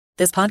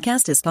This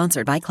podcast is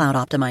sponsored by Cloud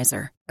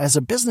Optimizer. As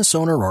a business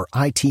owner or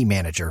IT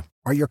manager,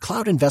 are your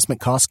cloud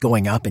investment costs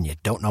going up and you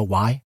don't know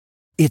why?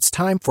 It's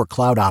time for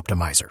Cloud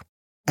Optimizer.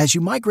 As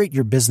you migrate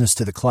your business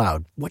to the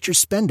cloud, what you're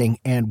spending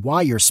and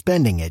why you're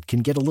spending it can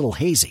get a little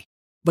hazy.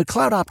 But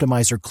Cloud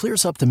Optimizer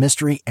clears up the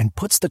mystery and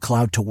puts the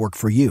cloud to work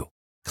for you.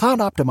 Cloud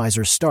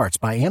Optimizer starts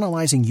by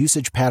analyzing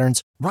usage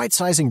patterns,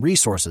 right-sizing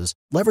resources,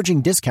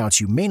 leveraging discounts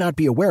you may not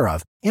be aware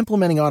of,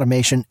 implementing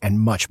automation, and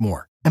much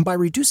more. And by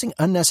reducing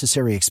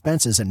unnecessary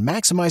expenses and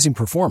maximizing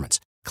performance,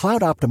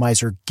 Cloud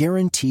Optimizer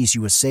guarantees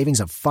you a savings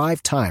of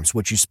 5 times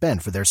what you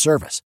spend for their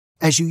service.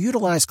 As you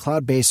utilize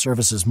cloud-based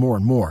services more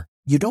and more,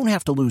 you don't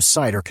have to lose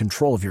sight or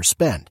control of your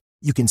spend.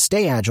 You can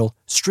stay agile,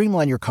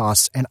 streamline your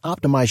costs, and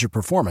optimize your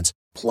performance,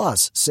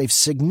 plus save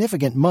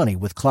significant money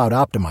with Cloud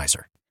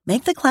Optimizer.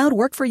 Make the cloud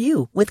work for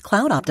you with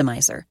Cloud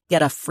Optimizer.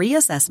 Get a free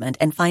assessment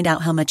and find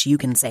out how much you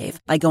can save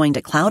by going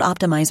to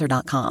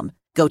cloudoptimizer.com.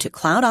 Go to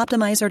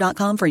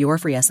cloudoptimizer.com for your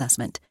free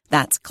assessment.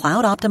 That's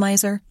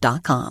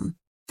cloudoptimizer.com.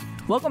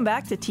 Welcome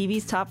back to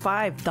TV's Top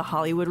 5, the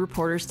Hollywood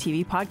Reporters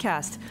TV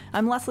podcast.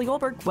 I'm Leslie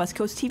Goldberg, West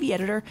Coast TV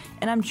editor,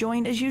 and I'm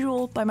joined as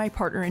usual by my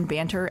partner in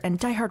banter and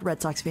diehard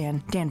Red Sox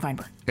fan, Dan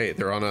Feinberg. Hey,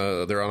 they're on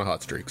a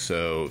hot streak,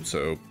 so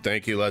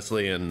thank you,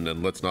 Leslie,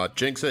 and let's not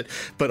jinx it.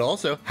 But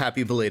also,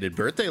 happy belated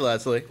birthday,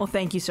 Leslie. Well,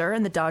 thank you, sir.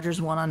 And the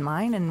Dodgers won on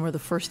mine, and we're the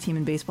first team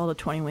in baseball to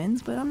 20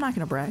 wins, but I'm not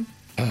going to brag.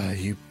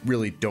 You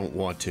really don't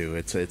want to.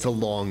 It's a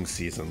long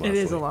season, Leslie.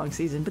 It is a long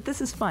season, but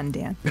this is fun,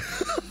 Dan.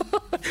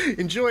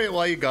 Enjoy it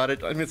while you got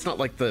it. I mean, it's not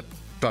like the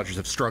Dodgers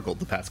have struggled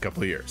the past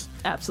couple of years.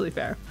 Absolutely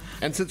fair.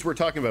 And since we're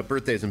talking about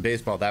birthdays in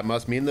baseball, that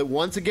must mean that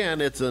once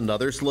again, it's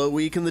another slow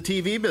week in the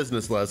TV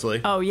business,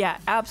 Leslie. Oh, yeah,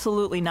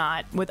 absolutely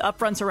not. With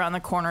upfronts around the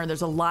corner,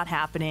 there's a lot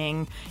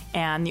happening,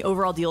 and the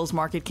overall deals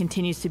market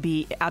continues to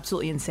be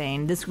absolutely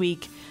insane. This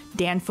week,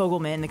 Dan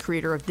Fogelman, the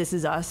creator of This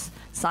Is Us,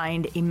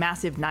 signed a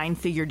massive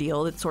 9-figure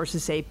deal that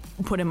sources say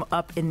put him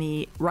up in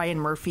the Ryan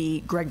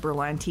Murphy, Greg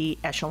Berlanti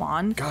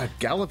echelon. God,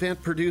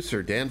 Gallivant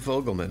producer Dan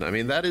Fogelman. I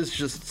mean, that is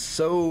just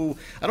so,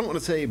 I don't want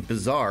to say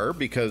bizarre,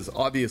 because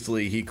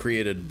obviously he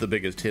created the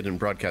biggest hit in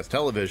broadcast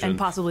television. And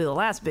possibly the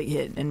last big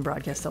hit in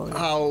broadcast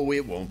television. Oh,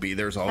 it won't be.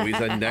 There's always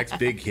a next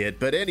big hit.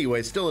 But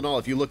anyway, still in all,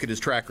 if you look at his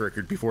track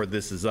record before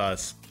This Is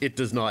Us, it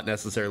does not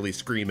necessarily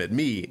scream at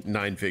me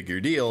 9-figure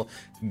deal.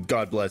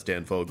 God bless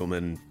Dan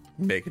Fogelman,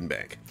 making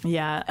bank.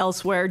 Yeah.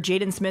 Elsewhere,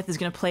 Jaden Smith is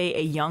going to play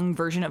a young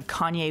version of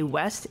Kanye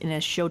West in a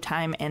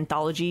Showtime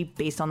anthology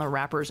based on the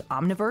rapper's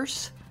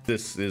Omniverse.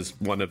 This is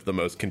one of the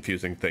most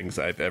confusing things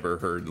I've ever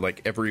heard.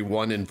 Like, every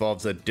one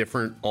involves a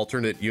different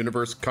alternate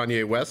universe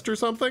Kanye West or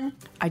something?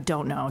 I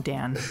don't know,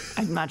 Dan.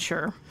 I'm not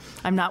sure.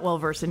 I'm not well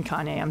versed in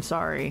Kanye. I'm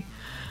sorry.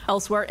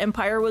 Elsewhere,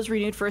 Empire was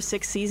renewed for a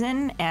 6th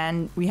season,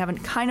 and we have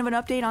kind of an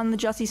update on the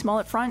Jussie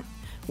Smollett front,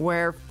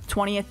 where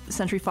 20th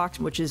Century Fox,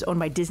 which is owned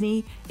by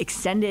Disney,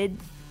 extended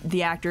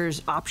the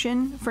actor's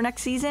option for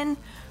next season,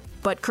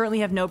 but currently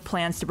have no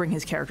plans to bring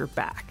his character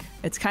back.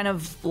 It's kind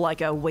of like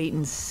a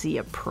wait-and-see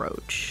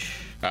approach.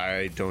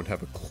 I don't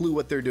have a clue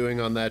what they're doing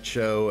on that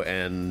show,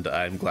 and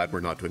I'm glad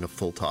we're not doing a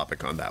full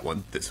topic on that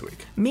one this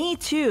week. Me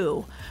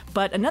too.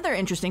 But another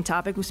interesting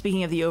topic,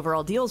 speaking of the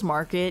overall deals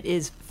market,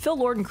 is Phil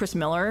Lord and Chris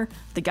Miller,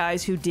 the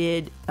guys who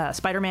did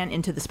Spider-Man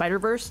Into the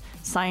Spider-Verse,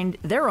 signed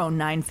their own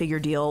 9-figure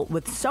deal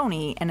with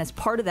Sony, and as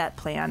part of that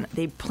plan,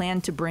 they plan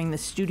to bring the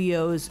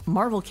studio's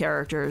Marvel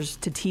characters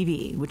to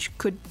TV, which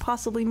could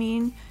possibly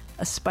mean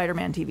a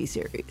Spider-Man TV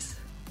series.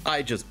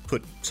 I just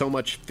put so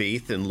much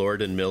faith in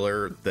Lord and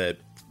Miller that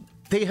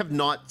they have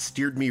not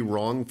steered me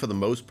wrong for the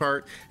most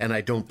part, and I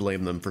don't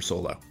blame them for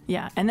Solo.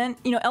 Yeah, and then,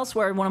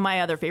 elsewhere, one of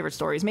my other favorite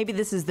stories, maybe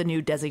this is the new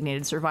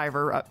Designated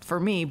Survivor for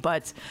me,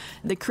 but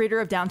the creator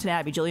of Downton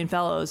Abbey, Gillian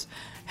Fellows,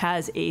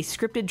 has a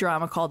scripted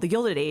drama called The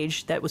Gilded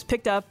Age that was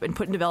picked up and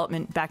put in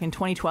development back in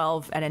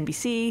 2012 at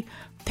NBC,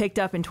 picked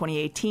up in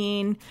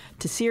 2018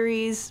 to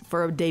series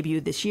for a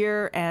debut this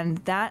year, and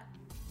that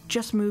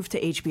just moved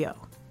to HBO.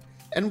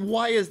 And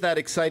why is that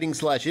exciting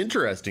 /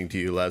 interesting to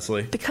you,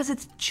 Leslie? Because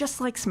it's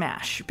just like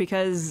Smash.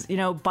 Because,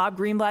 Bob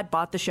Greenblatt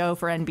bought the show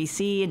for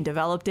NBC and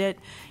developed it.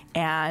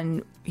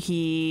 And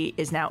he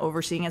is now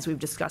overseeing, as we've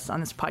discussed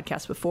on this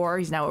podcast before,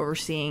 he's now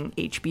overseeing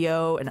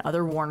HBO and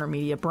other Warner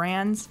Media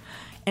brands.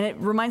 And it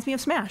reminds me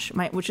of Smash,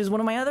 which is one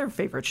of my other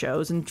favorite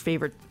shows and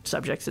favorite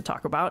subjects to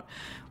talk about,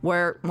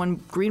 where when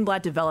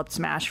Greenblatt developed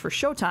Smash for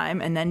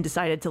Showtime and then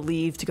decided to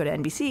leave to go to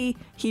NBC,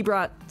 he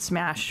brought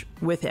Smash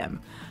with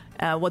him.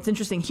 What's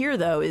interesting here,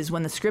 though, is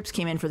when the scripts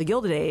came in for The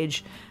Gilded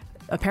Age,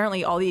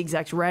 apparently all the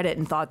execs read it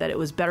and thought that it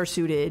was better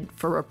suited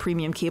for a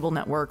premium cable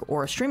network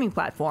or a streaming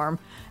platform,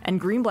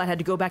 and Greenblatt had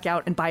to go back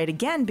out and buy it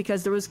again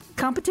because there was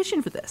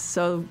competition for this.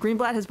 So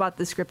Greenblatt has bought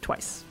the script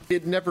twice.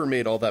 It never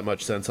made all that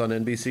much sense on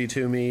NBC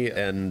to me,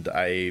 and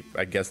I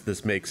guess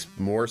this makes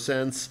more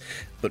sense.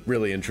 But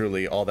really and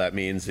truly, all that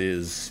means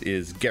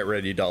is get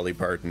ready, Dolly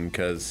Parton,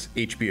 because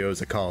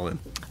HBO's a callin'.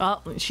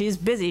 Well, she's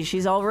busy.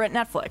 She's over at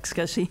Netflix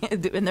because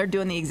and they're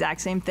doing the exact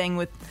same thing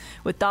with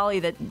Dolly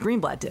that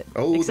Greenblatt did.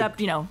 Oh,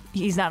 except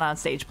he's not on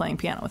stage playing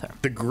piano with her.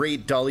 The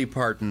great Dolly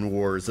Parton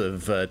wars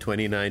of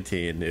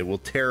 2019. It will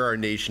tear our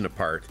nation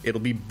apart. It'll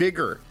be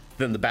bigger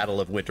than the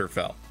Battle of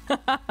Winterfell.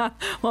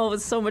 Well,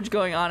 with so much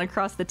going on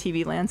across the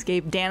TV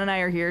landscape, Dan and I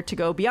are here to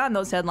go beyond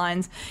those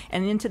headlines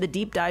and into the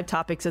deep dive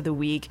topics of the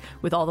week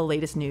with all the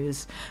latest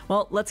news.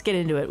 Well, let's get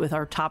into it with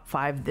our top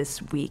 5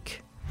 this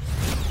week.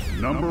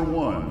 Number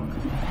 1.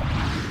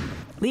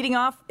 Leading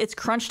off, it's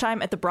crunch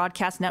time at the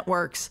broadcast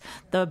networks.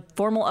 The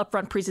formal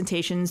upfront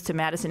presentations to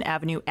Madison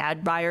Avenue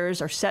ad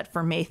buyers are set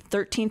for May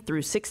 13th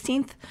through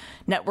 16th.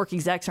 Network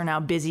execs are now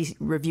busy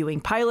reviewing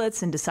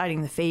pilots and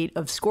deciding the fate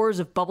of scores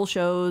of bubble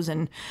shows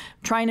and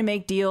trying to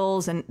make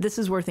deals. And this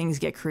is where things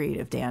get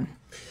creative, Dan.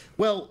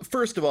 Well,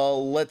 first of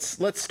all, let's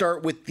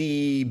start with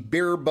the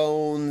bare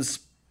bones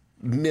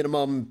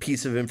minimum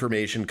piece of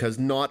information, because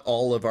not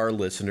all of our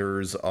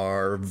listeners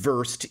are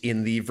versed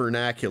in the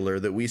vernacular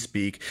that we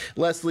speak.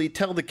 Leslie,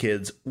 tell the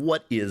kids,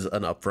 what is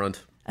an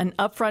upfront? An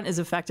upfront is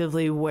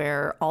effectively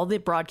where all the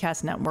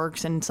broadcast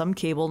networks and some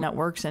cable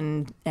networks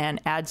and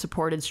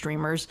ad-supported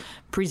streamers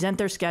present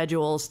their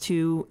schedules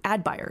to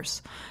ad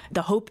buyers.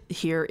 The hope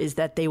here is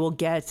that they will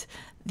get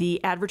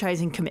the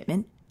advertising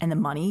commitment and the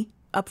money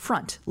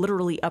upfront,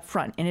 literally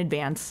upfront in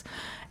advance.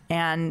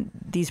 And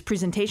these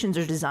presentations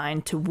are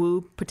designed to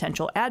woo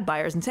potential ad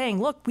buyers and saying,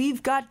 look,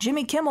 we've got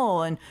Jimmy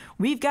Kimmel and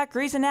we've got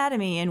Grey's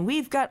Anatomy and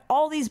we've got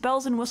all these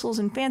bells and whistles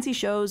and fancy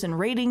shows and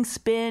ratings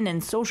spin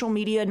and social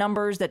media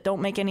numbers that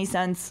don't make any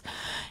sense.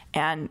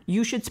 And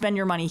you should spend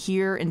your money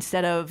here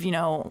instead of,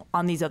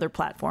 on these other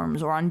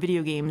platforms or on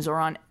video games or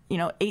on,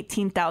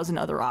 18,000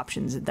 other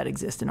options that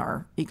exist in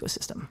our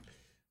ecosystem.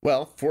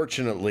 Well,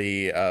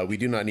 fortunately, we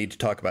do not need to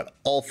talk about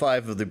all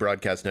 5 of the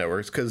broadcast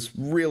networks because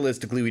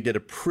realistically, we did a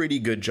pretty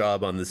good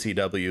job on the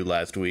CW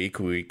last week.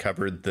 We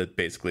covered that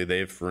basically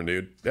they've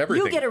renewed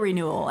everything. You get a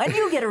renewal, and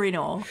you get a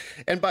renewal.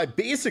 And by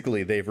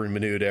basically they've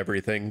renewed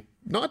everything,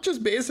 not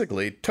just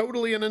basically,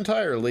 totally and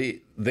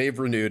entirely, they've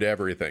renewed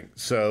everything.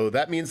 So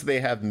that means they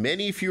have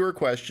many fewer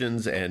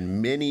questions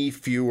and many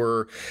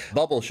fewer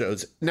bubble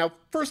shows. Now,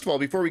 first of all,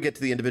 before we get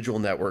to the individual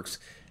networks,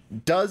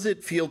 does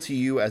it feel to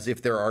you as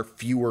if there are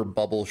fewer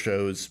bubble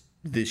shows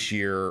this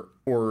year,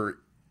 or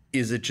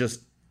is it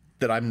just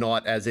that I'm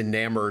not as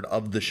enamored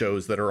of the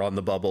shows that are on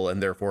the bubble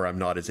and therefore I'm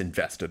not as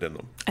invested in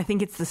them? I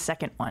think it's the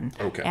second one.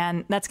 Okay.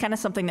 And that's kind of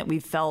something that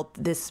we've felt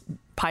this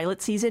pilot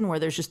season where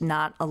there's just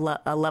not a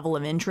level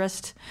of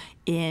interest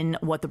in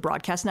what the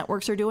broadcast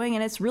networks are doing.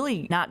 And it's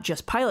really not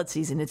just pilot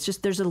season. It's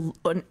just there's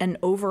an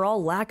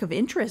overall lack of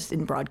interest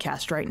in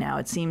broadcast right now.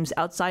 It seems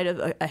outside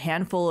of a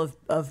handful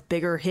of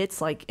bigger hits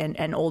like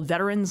and old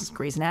veterans,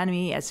 Grey's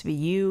Anatomy,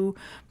 SVU,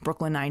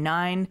 Brooklyn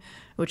Nine-Nine,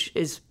 which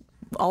is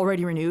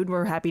already renewed,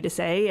 we're happy to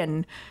say.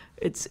 And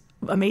it's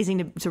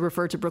amazing to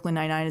refer to Brooklyn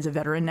Nine-Nine as a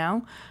veteran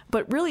now.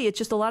 But really, it's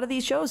just a lot of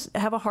these shows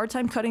have a hard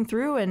time cutting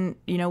through. And,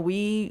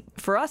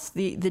 for us,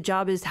 the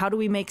job is how do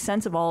we make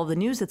sense of all of the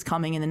news that's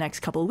coming in the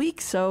next couple of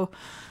weeks? So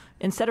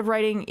instead of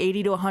writing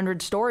 80 to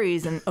 100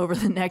 stories and over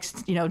the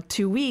next,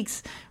 2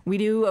 weeks, we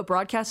do a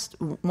broadcast,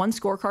 one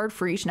scorecard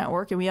for each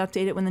network, and we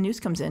update it when the news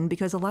comes in,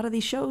 because a lot of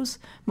these shows,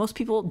 most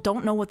people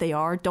don't know what they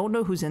are, don't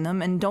know who's in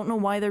them, and don't know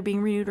why they're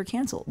being renewed or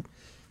canceled.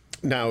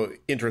 Now,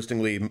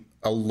 interestingly,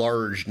 a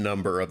large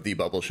number of the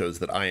bubble shows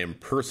that I am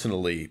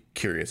personally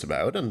curious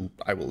about, and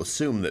I will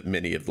assume that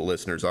many of the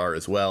listeners are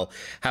as well,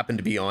 happen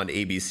to be on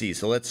ABC.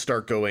 So let's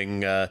start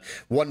going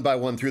one by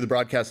one through the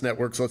broadcast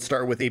networks. Let's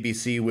start with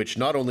ABC, which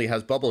not only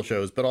has bubble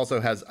shows, but also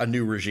has a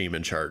new regime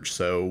in charge.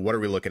 So what are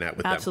we looking at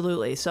with them?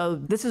 Absolutely. So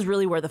this is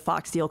really where the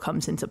Fox deal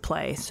comes into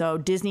play. So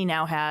Disney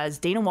now has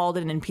Dana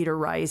Walden and Peter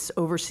Rice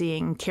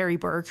overseeing Carrie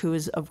Burke, who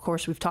is, of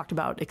course, we've talked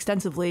about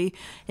extensively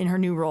in her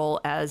new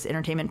role as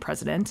entertainment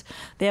president.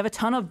 They have a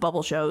ton of bubble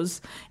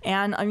shows.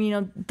 And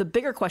the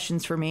bigger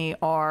questions for me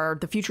are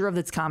the future of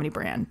its comedy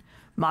brand.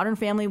 Modern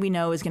Family, we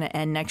know, is going to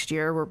end next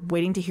year. We're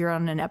waiting to hear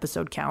on an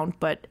episode count,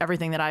 but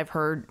everything that I've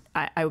heard,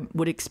 I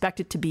would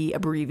expect it to be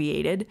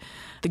abbreviated.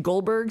 The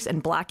Goldbergs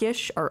and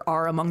Blackish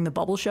are among the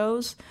bubble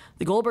shows.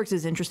 The Goldbergs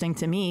is interesting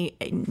to me,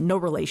 no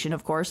relation,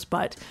 of course,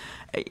 but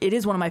it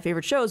is one of my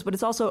favorite shows, but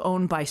it's also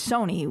owned by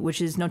Sony,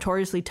 which is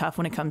notoriously tough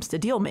when it comes to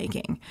deal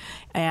making.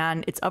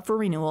 And it's up for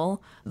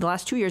renewal. The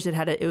last 2 years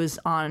it was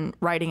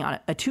riding on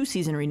a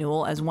 2-season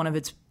renewal as one of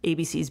its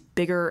ABC's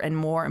bigger and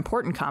more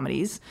important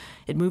comedies.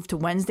 It moved to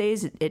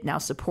Wednesdays. It now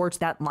supports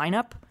that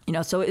lineup.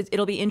 So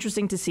it'll be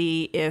interesting to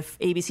see if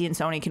ABC and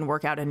Sony can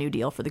work out a new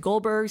deal for the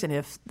Goldbergs, and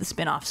if the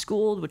spinoff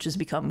Schooled, which has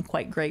become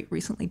quite great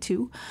recently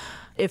too,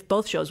 if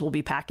both shows will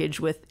be packaged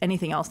with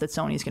anything else that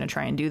Sony's going to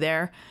try and do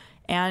there.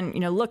 And,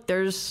 look,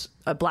 there's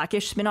a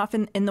Blackish spinoff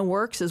in the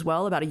works as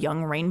well about a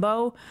young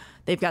rainbow.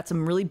 They've got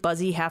some really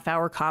buzzy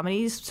half-hour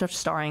comedies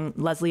starring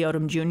Leslie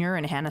Odom Jr.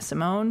 and Hannah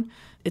Simone.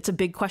 It's a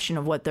big question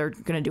of what they're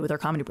going to do with their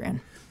comedy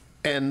brand.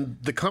 And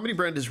the comedy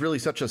brand is really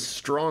such a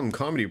strong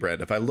comedy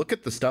brand. If I look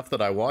at the stuff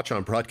that I watch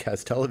on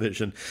broadcast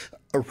television,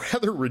 a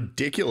rather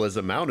ridiculous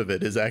amount of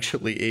it is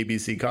actually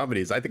ABC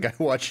comedies. I think I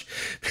watch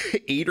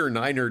 8 or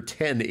 9 or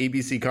 10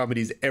 ABC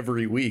comedies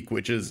every week,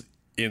 which is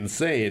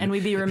insane. And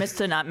we'd be remiss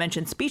to not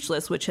mention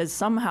Speechless, which has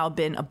somehow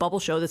been a bubble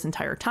show this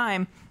entire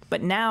time,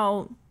 but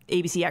now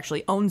ABC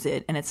actually owns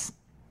it, and it's,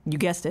 you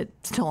guessed it,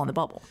 still on the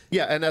bubble.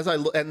 Yeah, and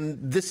and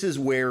this is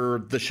where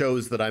the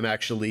shows that I'm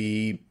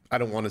actually, I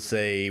don't want to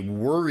say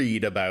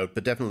worried about,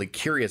 but definitely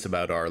curious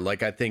about are.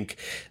 Like, I think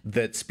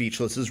that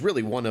Speechless is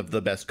really one of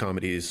the best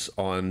comedies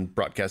on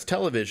broadcast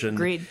television.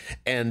 Agreed.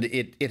 And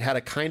it had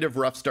a kind of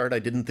rough start. I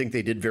didn't think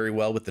they did very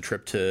well with the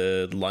trip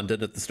to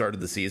London at the start of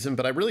the season,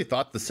 but I really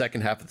thought the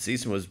second half of the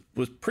season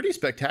was pretty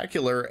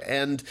spectacular.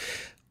 And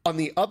on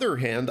the other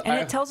hand,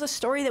 it tells a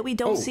story that we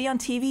don't see on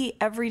TV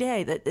every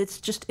day. That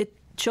it's just, it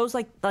shows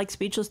like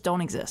Speechless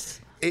don't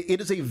exist.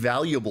 It is a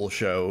valuable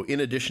show,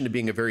 in addition to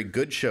being a very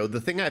good show. The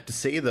thing I have to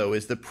say, though,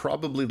 is that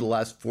probably the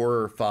last 4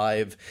 or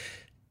 5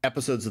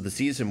 episodes of the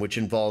season, which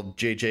involved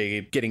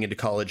JJ getting into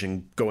college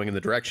and going in the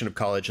direction of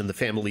college, and the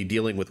family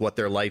dealing with what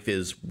their life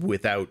is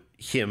without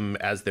him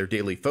as their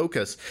daily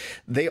focus,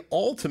 they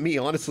all, to me,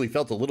 honestly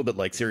felt a little bit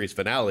like series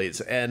finales.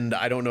 And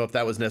I don't know if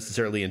that was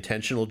necessarily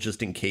intentional,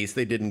 just in case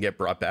they didn't get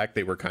brought back.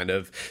 They were kind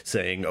of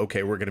saying,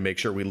 okay, we're going to make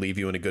sure we leave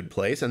you in a good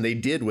place. And they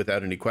did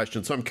without any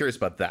question. So I'm curious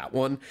about that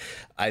one.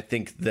 I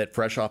think that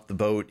Fresh Off the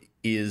Boat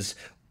is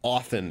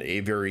often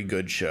a very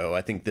good show.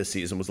 I think this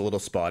season was a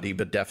little spotty,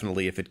 but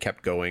definitely if it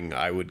kept going,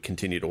 I would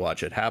continue to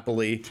watch it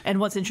happily.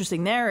 And what's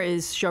interesting there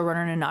is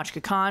showrunner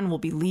Nahnatchka Khan will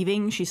be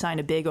leaving. She signed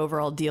a big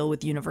overall deal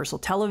with Universal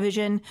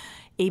Television.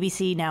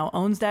 ABC now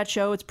owns that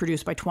show. It's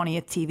produced by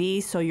 20th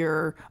TV, so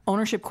your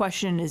ownership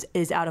question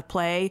is out of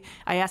play.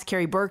 I asked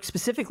Carrie Burke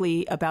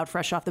specifically about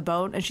Fresh Off the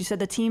Boat, and she said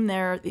the team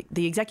there,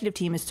 the executive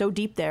team, is so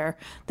deep there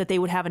that they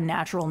would have a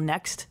natural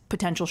next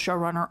potential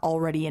showrunner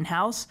already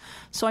in-house.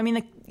 So, I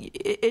mean,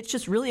 it's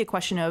just really a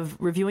question of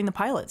reviewing the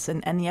pilots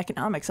and the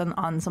economics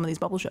on some of these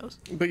bubble shows.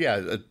 But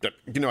yeah,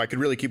 I could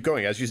really keep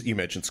going. As you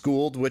mentioned,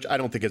 Schooled, which I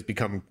don't think has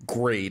become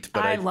great.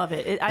 But I love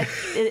it.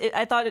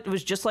 I thought it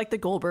was just like the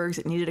Goldbergs.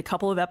 It needed a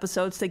couple of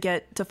episodes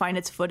to find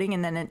its footing,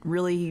 and then it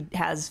really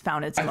has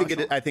found its.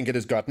 I think it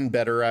has gotten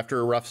better after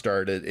a rough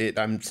start.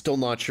 I'm still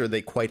not sure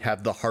they quite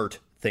have the heart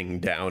thing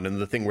down,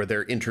 and the thing where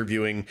they're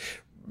interviewing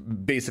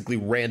basically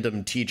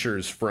random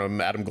teachers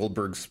from Adam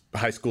Goldberg's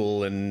high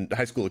school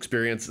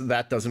experience,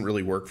 that doesn't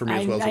really work for me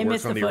as well as it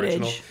works on the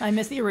original. I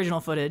miss the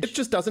original footage. It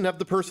just doesn't have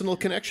the personal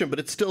connection, but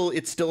it still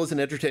is an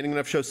entertaining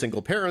enough show.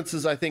 Single Parents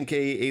is, I think,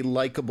 a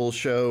likable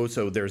show,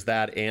 so there's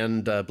that,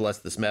 and Bless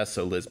This Mess.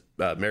 So Liz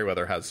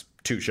Merriweather has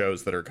 2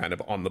 shows that are kind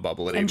of on the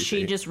bubble at ABC. And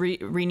she just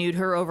renewed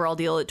her overall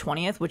deal at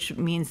 20th, which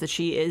means that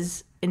she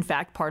is, in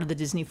fact, part of the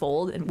Disney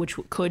fold, and which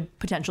could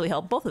potentially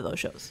help both of those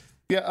shows.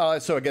 Yeah,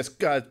 so I guess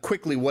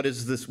quickly, what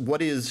is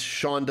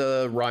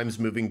Shonda Rhimes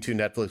moving to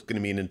Netflix going to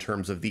mean in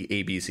terms of the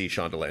ABC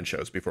Shondaland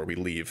shows before we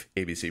leave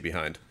ABC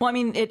behind? Well, I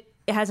mean, it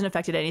hasn't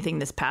affected anything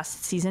this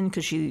past season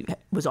because she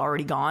was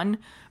already gone.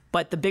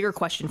 But the bigger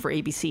question for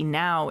ABC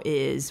now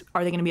is,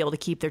 are they going to be able to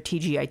keep their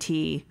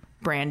TGIT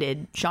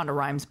branded Shonda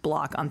Rhimes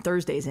block on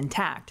Thursdays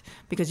intact?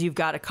 Because you've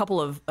got a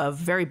couple of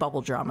very bubble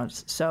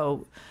dramas.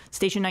 So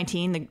Station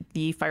 19,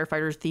 the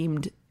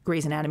firefighters-themed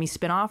Grey's Anatomy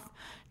spinoff,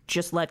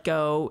 just let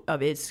go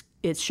of its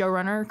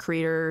showrunner.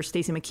 Creator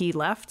Stacey McKee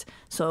left.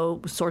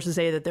 So sources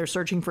say that they're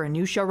searching for a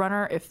new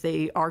showrunner. If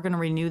they are going to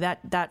renew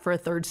that for a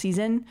 3rd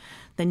season,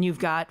 then you've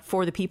got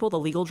For the People, the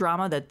legal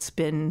drama that's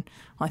been,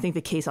 well, I think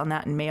the case on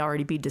that may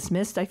already be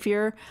dismissed, I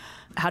fear.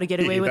 How to Get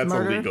Away with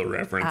Murder. That's a legal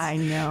reference. I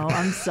know.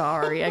 I'm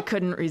sorry. I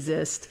couldn't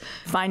resist.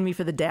 Find me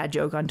for the dad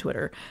joke on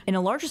Twitter. In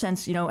a larger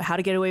sense, How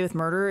to Get Away with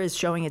Murder is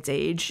showing its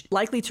age,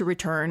 likely to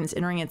return. It's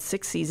entering its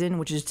 6th season,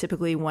 which is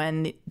typically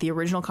when the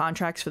original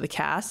contracts for the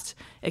cast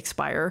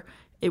expire.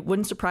 It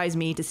wouldn't surprise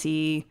me to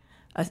see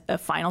a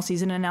final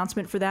season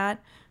announcement for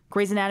that.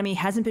 Grey's Anatomy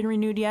hasn't been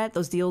renewed yet.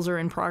 Those deals are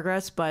in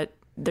progress, but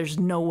there's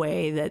no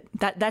way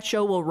that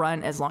show will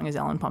run as long as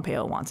Ellen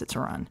Pompeo wants it to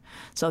run.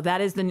 So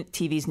that is the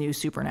TV's new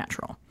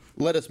Supernatural.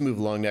 Let us move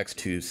along next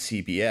to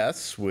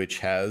CBS, which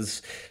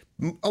has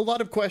a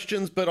lot of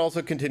questions, but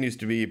also continues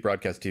to be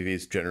broadcast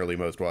TV's generally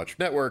most watched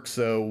network.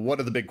 So what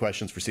are the big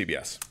questions for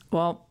CBS?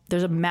 Well,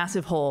 there's a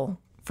massive hole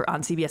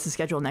on CBS's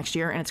schedule next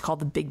year, and it's called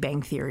The Big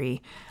Bang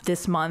Theory.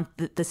 This month,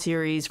 the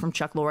series from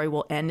Chuck Lorre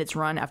will end its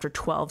run after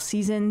 12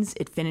 seasons.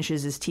 It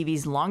finishes as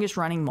TV's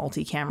longest-running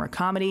multi-camera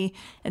comedy.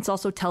 It's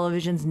also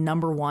television's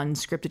 #1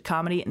 scripted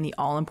comedy in the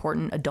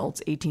all-important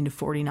adults 18 to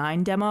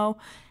 49 demo.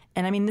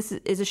 And I mean, this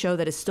is a show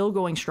that is still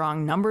going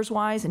strong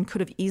numbers-wise and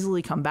could have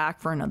easily come back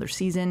for another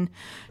season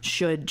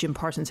should Jim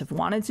Parsons have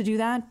wanted to do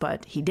that,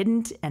 but he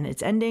didn't, and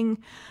it's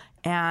ending.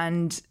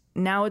 And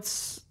now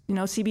it's,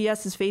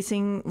 CBS is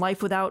facing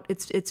life without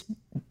its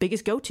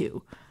biggest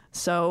go-to.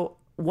 So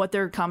what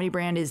their comedy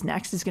brand is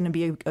next is going to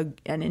be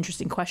an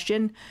interesting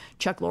question.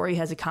 Chuck Lorre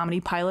has a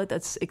comedy pilot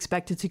that's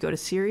expected to go to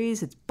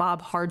series. It's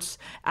Bob Hart's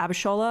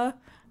Abishola,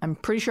 I'm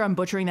pretty sure I'm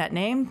butchering that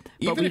name,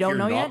 but we don't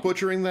know yet. Even if you're not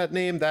butchering that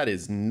name, that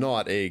is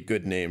not a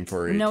good name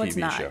for a TV show. No, it's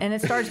not. And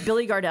it stars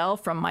Billy Gardell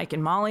from Mike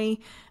and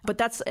Molly, but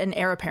that's an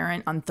heir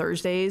apparent on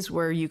Thursdays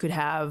where you could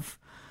have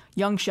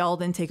young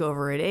Sheldon take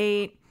over at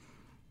 8,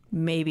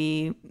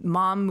 maybe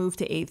Mom move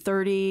to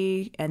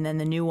 8:30, and then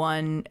the new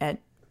one at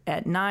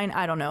 9.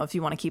 I don't know if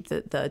you want to keep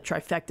the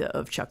trifecta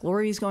of Chuck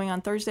Lorre's going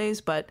on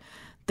Thursdays, but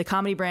the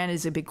comedy brand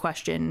is a big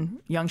question.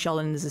 Young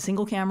Sheldon is a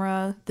single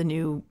camera. The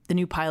new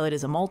pilot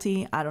is a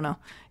multi. I don't know.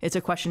 It's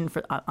a question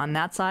for on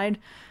that side.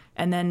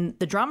 And then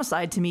the drama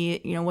side, to me,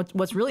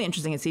 what's really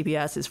interesting at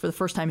CBS is for the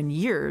first time in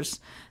years,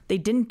 they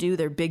didn't do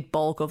their big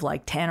bulk of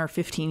like 10 or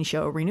 15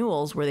 show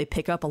renewals where they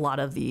pick up a lot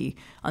of the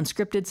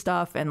unscripted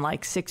stuff and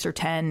like 6 or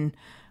 10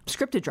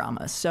 scripted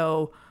dramas.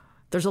 So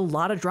there's a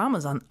lot of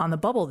dramas on the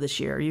bubble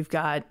this year. You've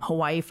got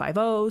Hawaii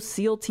Five-0,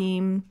 SEAL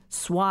Team,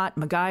 SWAT,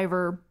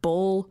 MacGyver,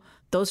 Bull.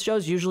 Those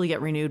shows usually get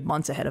renewed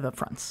months ahead of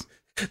upfronts.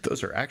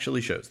 Those are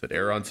actually shows that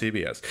air on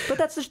CBS. But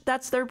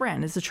that's their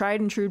brand. It's a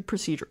tried and true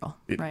procedural.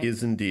 It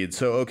is indeed.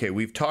 So, okay,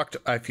 we've talked,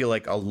 I feel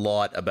like, a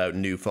lot about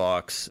New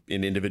Fox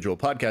in individual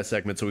podcast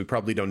segments, so we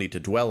probably don't need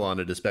to dwell on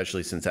it,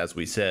 especially since, as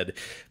we said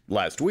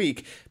last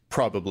week,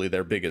 probably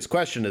their biggest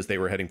question as they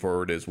were heading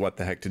forward is what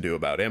the heck to do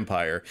about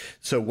Empire.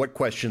 So what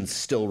questions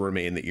still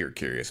remain that you're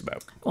curious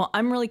about? Well,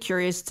 I'm really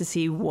curious to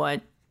see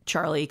what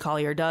Charlie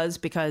Collier does,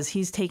 because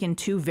he's taken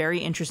 2 very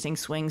interesting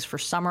swings for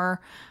summer.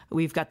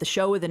 We've got the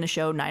show within a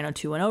show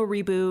 90210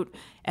 reboot,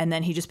 and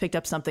then he just picked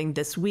up something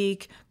this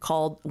week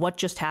called What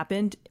Just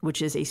Happened,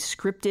 which is a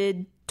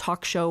scripted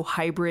talk show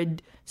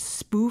hybrid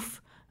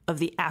spoof of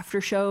the after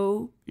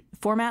show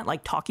format,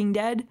 like Talking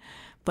Dead,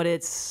 but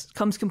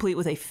comes complete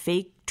with a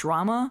fake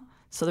drama.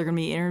 So they're going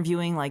to be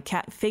interviewing like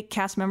fake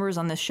cast members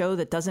on this show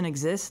that doesn't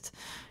exist.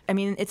 I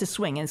mean, it's a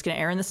swing, and it's going to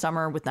air in the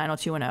summer with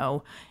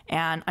 90210.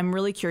 And I'm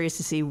really curious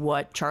to see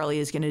what Charlie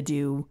is going to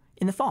do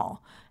in the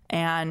fall.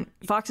 And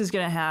Fox is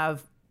going to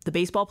have the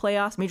baseball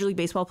playoffs, Major League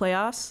Baseball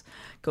playoffs,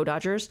 go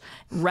Dodgers,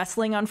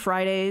 wrestling on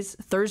Fridays,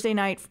 Thursday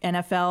night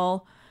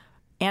NFL,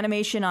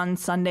 animation on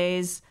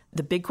Sundays.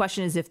 The big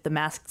question is if The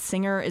Masked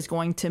Singer is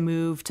going to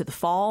move to the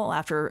fall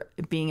after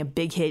being a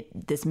big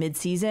hit this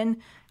midseason.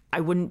 I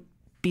wouldn't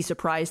be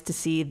surprised to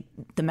see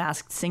The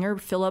Masked Singer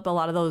fill up a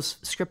lot of those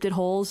scripted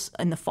holes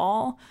in the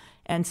fall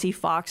and see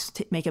Fox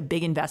make a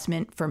big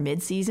investment for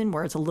midseason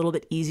where it's a little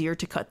bit easier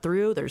to cut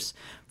through. There's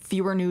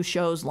fewer new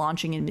shows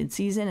launching in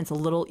midseason. It's a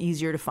little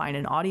easier to find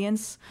an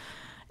audience.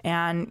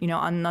 And,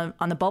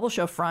 on the bubble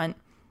show front,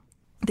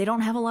 they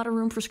don't have a lot of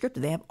room for scripted.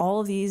 They have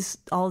all of these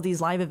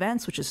live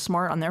events, which is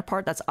smart on their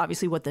part. That's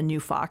obviously what the new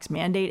Fox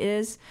mandate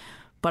is.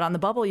 But on the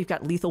bubble, you've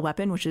got Lethal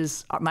Weapon, which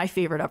is my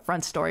favorite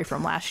upfront story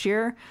from last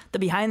year. The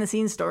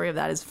behind-the-scenes story of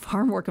that is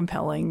far more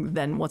compelling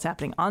than what's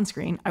happening on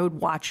screen. I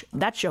would watch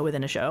that show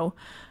within a show.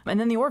 And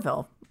then The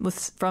Orville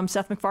from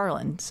Seth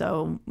MacFarlane.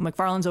 So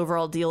MacFarlane's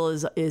overall deal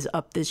is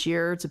up this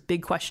year. It's a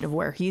big question of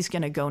where he's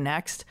going to go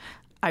next.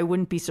 I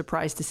wouldn't be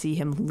surprised to see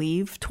him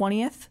leave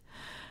 20th,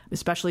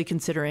 especially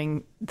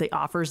considering the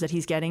offers that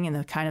he's getting and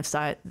the kind of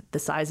the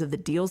size of the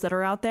deals that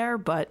are out there.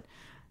 But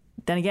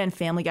then again,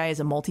 Family Guy is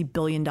a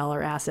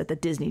multi-billion-dollar asset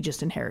that Disney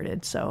just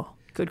inherited. So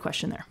good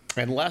question there.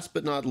 And last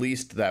but not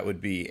least, that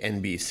would be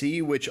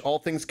NBC, which all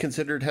things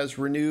considered has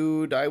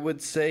renewed, I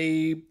would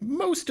say,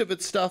 most of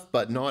its stuff,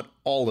 but not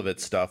all of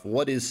its stuff.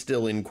 What is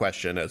still in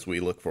question as we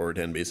look forward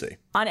to NBC?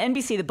 On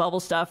NBC, the bubble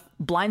stuff,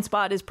 Blind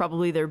Spot is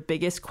probably their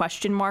biggest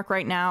question mark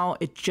right now.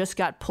 It just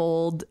got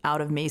pulled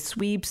out of May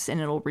sweeps, and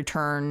it'll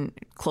return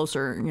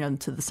closer,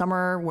 to the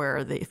summer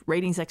where the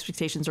ratings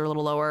expectations are a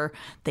little lower.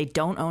 They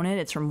don't own it.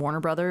 It's from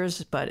Warner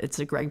Brothers, but it's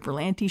a Greg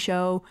Berlanti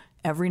show.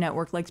 Every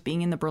network likes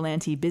being in the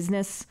Berlanti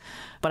business,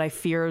 but I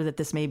fear that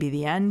this may be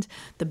the end.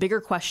 The bigger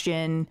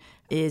question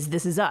is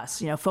This Is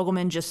Us.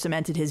 Fogelman just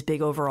cemented his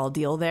big overall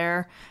deal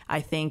there.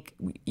 I think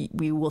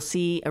we will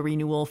see a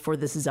renewal for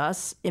This Is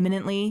Us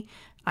imminently.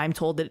 I'm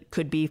told that it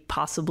could be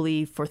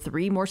possibly for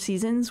 3 more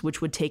seasons,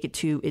 which would take it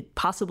to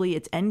possibly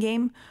its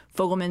endgame.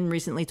 Fogelman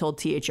recently told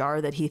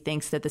THR that he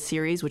thinks that the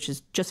series, which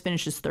has just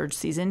finished its 3rd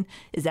season,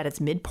 is at its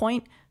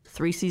midpoint.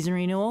 3-season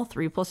renewal,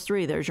 3 +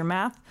 3. There's your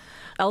math.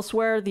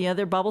 Elsewhere, the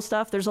other bubble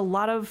stuff, there's a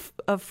lot of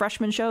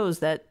freshman shows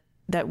that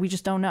we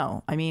just don't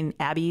know. I mean,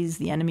 Abby's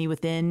The Enemy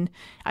Within.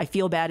 I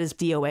Feel Bad as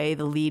DOA,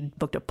 the lead,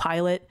 booked a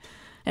pilot.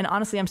 And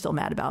honestly, I'm still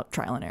mad about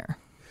Trial and Error.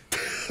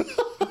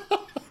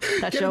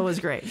 That show was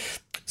great.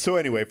 So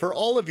anyway, for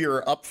all of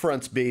your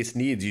upfronts-based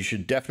needs, you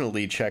should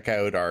definitely check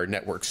out our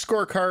network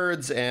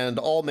scorecards and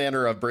all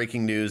manner of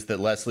breaking news that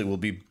Leslie will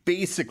be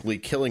basically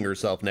killing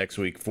herself next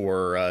week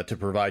for to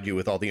provide you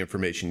with all the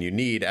information you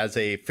need. As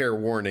a fair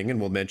warning, and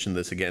we'll mention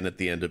this again at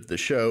the end of the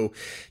show,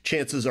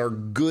 chances are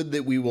good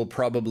that we will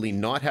probably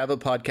not have a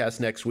podcast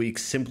next week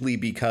simply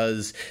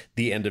because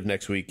the end of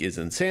next week is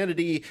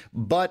insanity.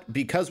 But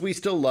because we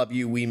still love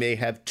you, we may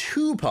have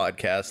 2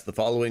 podcasts the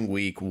following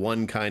week,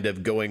 one kind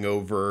of going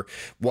over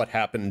what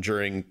happened happen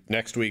during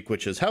next week,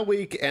 which is Hell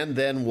Week, and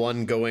then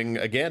one going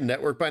again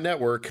network by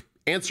network,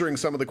 answering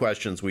some of the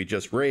questions we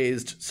just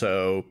raised.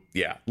 So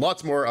yeah,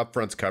 lots more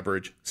Upfronts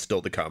coverage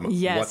still to come.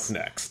 Yes. What's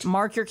next?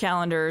 Mark your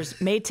calendars.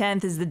 May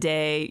 10th is the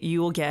day you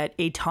will get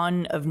a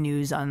ton of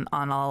news on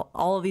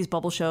all of these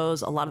bubble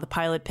shows, a lot of the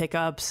pilot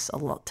pickups,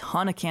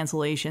 ton of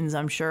cancellations,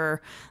 I'm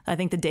sure. I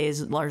think the day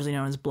is largely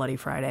known as Bloody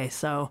Friday.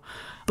 So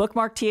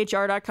bookmark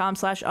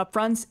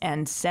thr.com/upfronts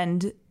and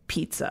send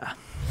pizza.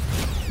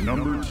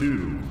 Number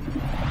 2.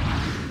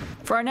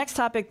 For our next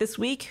topic this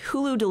week,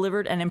 Hulu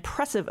delivered an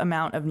impressive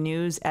amount of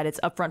news at its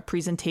upfront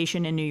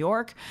presentation in New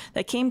York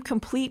that came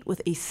complete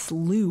with a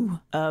slew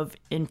of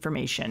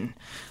information.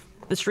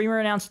 The streamer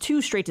announced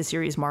 2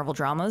 straight-to-series Marvel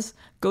dramas,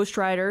 Ghost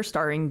Rider,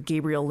 starring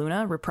Gabriel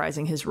Luna,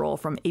 reprising his role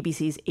from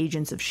ABC's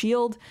Agents of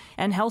S.H.I.E.L.D.,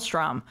 and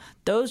Hellstrom.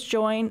 Those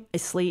join a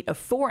slate of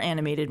 4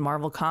 animated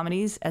Marvel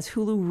comedies as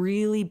Hulu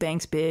really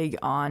banks big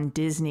on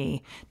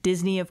Disney.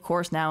 Disney, of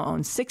course, now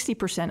owns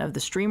 60% of the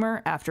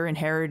streamer after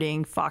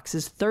inheriting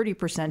Fox's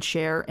 30%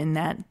 share in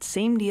that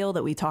same deal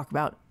that we talk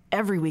about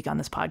every week on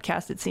this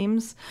podcast, it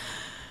seems.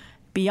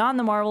 Beyond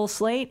the Marvel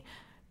slate,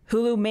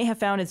 Hulu may have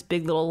found its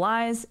Big Little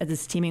Lies as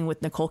it's teaming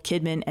with Nicole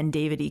Kidman and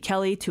David E.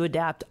 Kelley to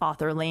adapt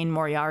author Lane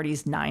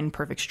Moriarty's 9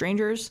 Perfect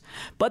Strangers.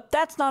 But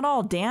that's not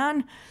all,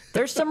 Dan.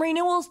 There's some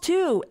renewals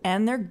too,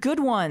 and they're good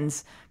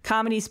ones.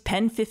 Comedies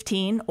Pen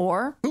 15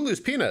 or Hulu's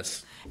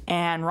Penis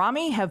and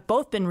Rami have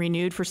both been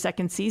renewed for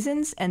second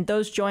seasons, and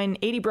those join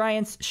A.D.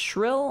 Bryant's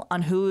Shrill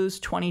on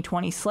Hulu's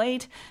 2020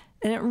 slate.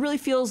 And it really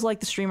feels like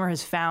the streamer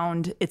has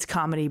found its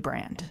comedy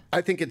brand.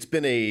 I think it's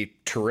been a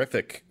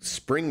terrific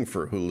spring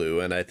for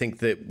Hulu, and I think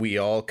that we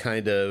all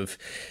kind of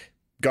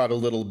got a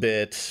little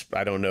bit,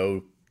 I don't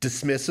know,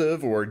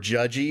 dismissive or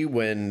judgy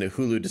when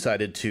Hulu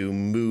decided to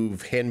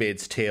move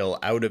Handmaid's Tale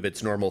out of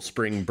its normal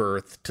spring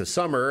berth to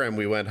summer, and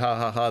we went, ha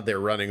ha ha,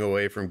 they're running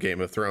away from Game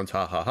of Thrones,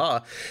 ha ha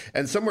ha.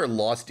 And somewhere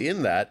lost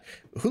in that,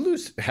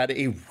 Hulu's had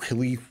a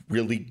really,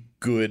 really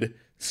good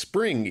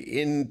spring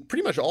in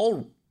pretty much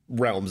all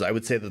realms. I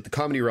would say that the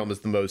comedy realm is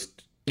the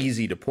most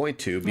easy to point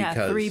to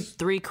because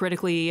three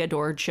critically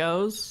adored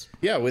shows.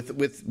 Yeah, with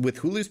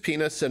Hulu's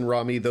Penis and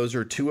Rami, those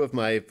are 2 of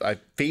my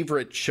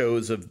favorite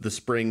shows of the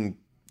spring,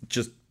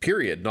 just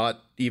period,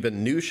 not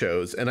even new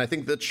shows. And I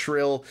think that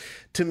Shrill,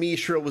 to me,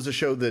 Shrill was a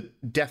show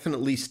that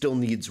definitely still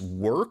needs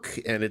work,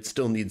 and it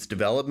still needs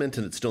development,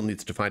 and it still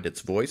needs to find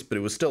its voice, but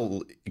it was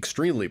still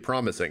extremely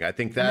promising. I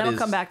think that'll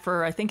come back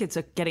for, I think it's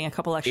getting a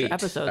couple extra 8,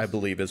 episodes. I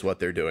believe is what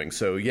they're doing.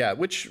 So yeah,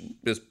 which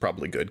is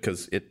probably good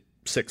because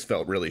 6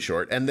 felt really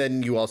short. And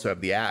then you also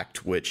have The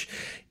Act, which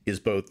is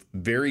both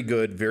very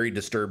good, very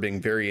disturbing,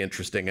 very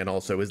interesting, and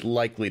also is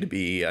likely to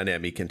be an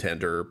Emmy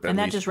contender. And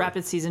that just wrapped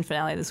its season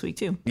finale this week,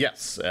 too.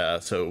 Yes.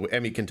 So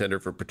Emmy contender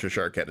for Patricia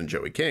Arquette and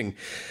Joey King.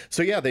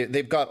 So yeah,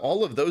 they've got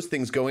all of those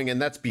things going,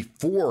 and that's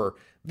before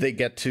they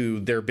get to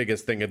their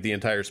biggest thing of the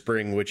entire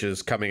spring, which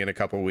is coming in a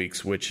couple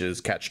weeks, which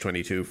is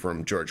Catch-22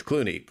 from George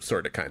Clooney,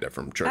 sort of, kind of,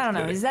 from George Clooney. I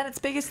don't know. Is that its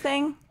biggest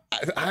thing?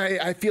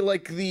 I feel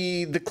like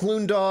the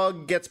Clune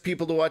Dog gets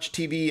people to watch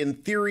TV in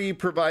theory,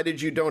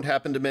 provided you don't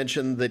happen to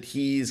mention that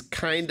he's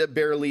kind of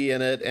barely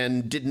in it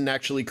and didn't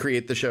actually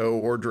create the show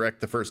or direct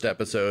the first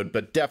episode.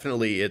 But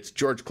definitely it's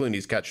George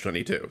Clooney's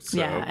Catch-22. So.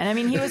 Yeah, and I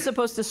mean, he was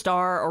supposed to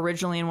star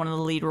originally in one of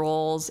the lead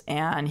roles,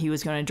 and he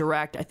was going to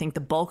direct, I think,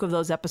 the bulk of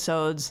those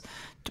episodes.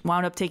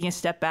 Wound up taking a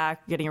step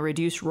back, getting a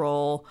reduced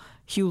role.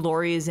 Hugh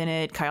Laurie is in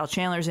it. Kyle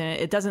Chandler's in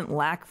it. It doesn't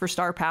lack for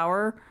star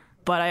power.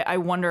 But I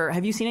wonder,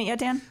 have you seen it yet,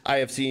 Dan? I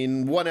have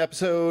seen one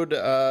episode,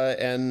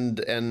 and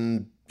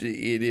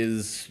it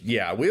is,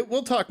 yeah,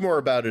 we'll talk more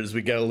about it as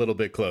we get a little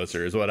bit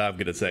closer, is what I'm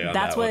going to say on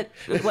that one.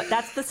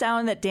 That's the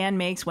sound that Dan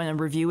makes when a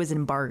review is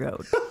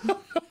embargoed.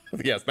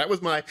 Yes, that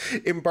was my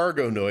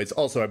embargo noise.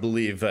 Also, I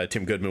believe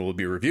Tim Goodman will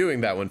be reviewing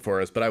that one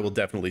for us, but I will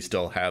definitely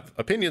still have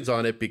opinions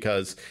on it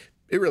because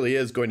it really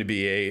is going to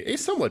be a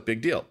somewhat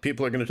big deal.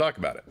 People are going to talk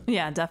about it.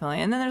 Yeah,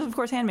 definitely. And then there's, of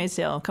course, Handmaid's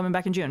Tale coming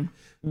back in June.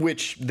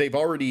 Which they've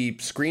already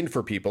screened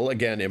for people,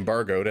 again,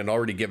 embargoed, and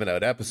already given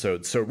out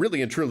episodes. So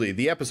really and truly,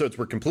 the episodes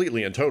were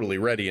completely and totally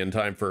ready in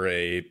time for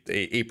a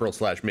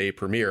April/May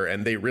premiere,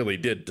 and they really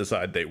did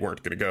decide they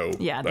weren't going to go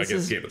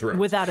against Game of Thrones.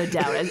 Without a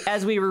doubt.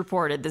 As we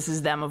reported, this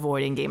is them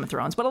avoiding Game of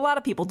Thrones. But a lot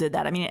of people did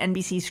that. I mean,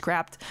 NBC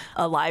scrapped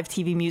a live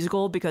TV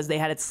musical because they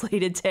had it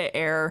slated to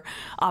air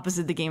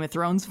opposite the Game of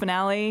Thrones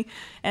finale,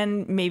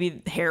 and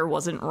maybe hair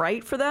wasn't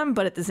right for them.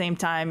 But at the same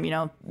time, you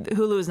know,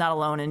 Hulu is not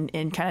alone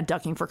in kind of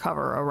ducking for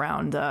cover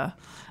around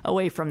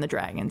away from the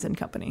dragons and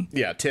company.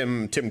 Yeah,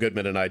 Tim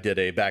Goodman and I did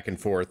a back and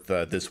forth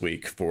this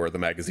week for the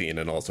magazine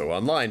and also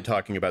online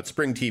talking about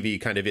spring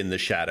TV kind of in the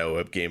shadow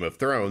of Game of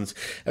Thrones.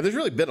 And there's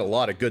really been a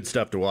lot of good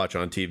stuff to watch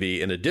on TV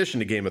in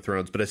addition to Game of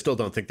Thrones, but I still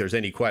don't think there's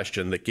any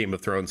question that Game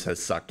of Thrones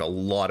has sucked a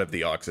lot of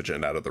the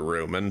oxygen out of the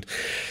room. And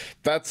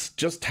that's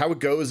just how it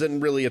goes.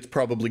 And really, it's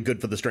probably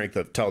good for the strength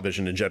of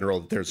television in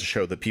general that there's a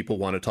show that people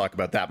want to talk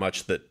about that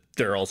much that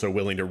they're also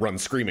willing to run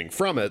screaming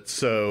from it.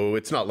 So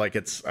it's not like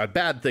it's a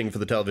bad thing for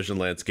the television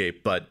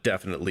landscape, but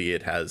definitely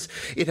it has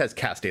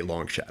cast a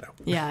long shadow.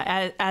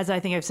 Yeah, as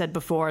I think I've said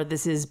before,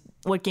 this is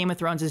what Game of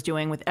Thrones is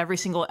doing with every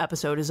single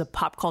episode is a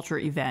pop culture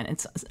event.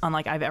 It's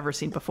unlike I've ever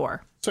seen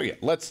before. So yeah,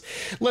 let's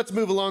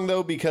move along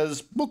though,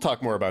 because we'll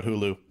talk more about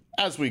Hulu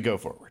as we go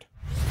forward.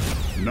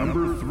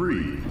 Number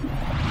 3.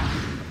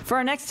 For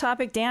our next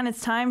topic, Dan,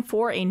 it's time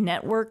for a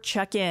network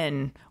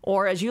check-in,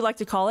 or as you like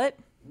to call it,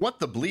 what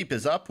the bleep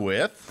is up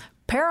with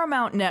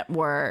Paramount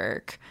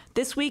Network.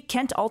 This week,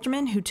 Kent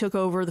Alterman, who took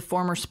over the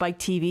former Spike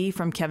TV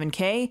from Kevin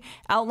Kay,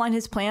 outlined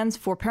his plans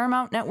for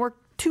Paramount Network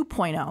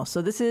 2.0.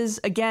 So this is,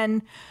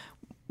 again,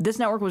 this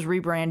network was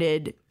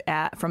rebranded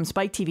from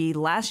Spike TV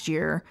last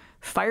year,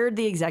 fired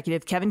the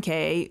executive, Kevin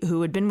Kay,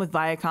 who had been with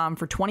Viacom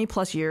for 20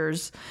 plus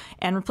years,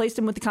 and replaced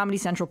him with the Comedy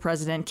Central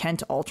president,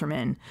 Kent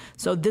Alterman.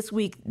 So this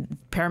week,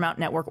 Paramount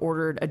Network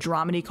ordered a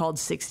dramedy called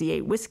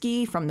 68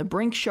 Whiskey from the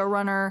Brink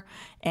showrunner,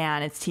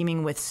 and it's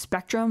teaming with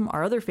Spectrum,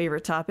 our other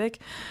favorite topic,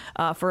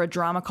 for a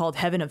drama called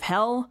Heaven of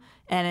Hell.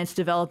 And it's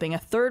developing a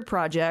third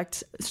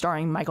project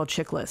starring Michael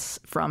Chiklis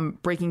from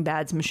Breaking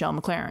Bad's Michelle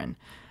MacLaren.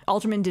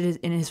 Alterman did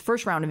it in his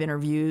first round of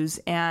interviews,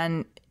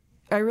 and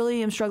I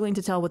really am struggling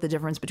to tell what the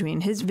difference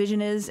between his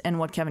vision is and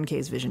what Kevin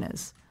Kay's vision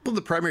is. Well,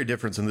 the primary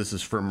difference, and this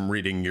is from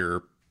reading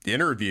your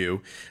interview,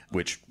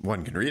 which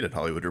one can read at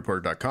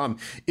HollywoodReporter.com,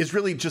 is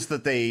really just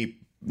that they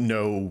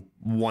know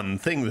one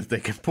thing that they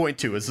can point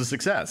to as a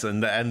success,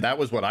 and that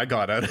was what I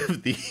got out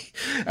of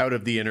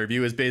the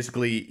interview, is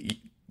basically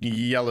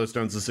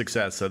Yellowstone's a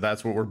success, so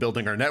that's what we're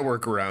building our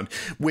network around,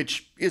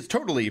 which is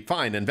totally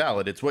fine and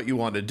valid. It's what you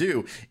want to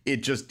do.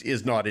 It just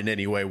is not in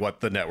any way what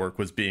the network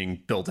was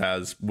being built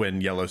as when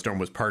Yellowstone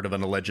was part of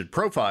an alleged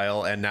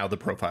profile, and now the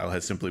profile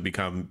has simply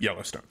become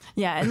Yellowstone.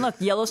 Yeah, and look,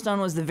 Yellowstone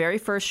was the very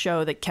first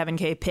show that Kevin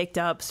Kay picked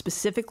up,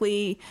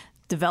 specifically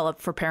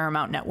developed for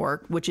Paramount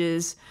Network, which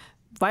is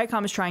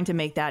Viacom is trying to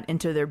make that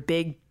into their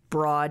big,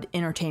 broad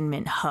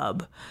entertainment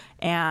hub.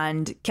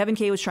 And Kevin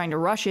Kay was trying to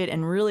rush it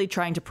and really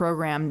trying to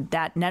program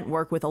that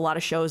network with a lot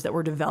of shows that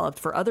were developed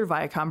for other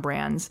Viacom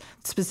brands,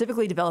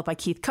 specifically developed by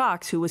Keith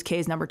Cox, who was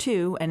Kay's number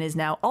 2 and is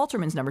now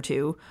Alterman's number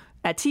 2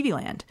 at TV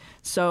Land.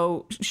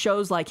 So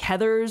shows like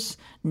Heathers,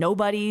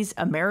 Nobodies,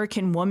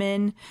 American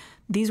Woman,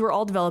 these were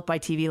all developed by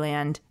TV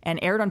Land and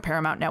aired on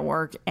Paramount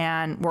Network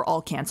and were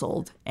all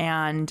canceled.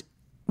 And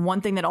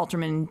one thing that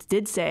Alterman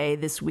did say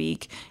this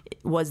week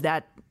was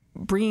that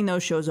bringing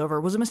those shows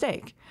over was a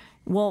mistake.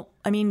 Well,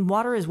 I mean,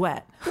 water is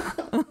wet.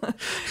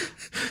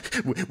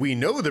 We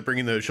know that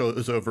bringing those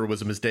shows over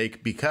was a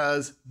mistake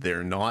because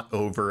they're not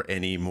over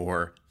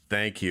anymore.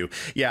 Thank you.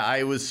 Yeah,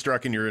 I was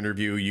struck in your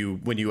interview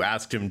when you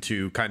asked him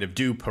to kind of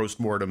do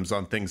postmortems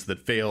on things that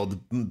failed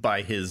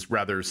by his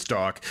rather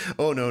stock,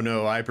 oh,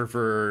 no, I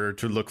prefer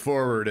to look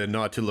forward and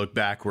not to look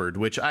backward,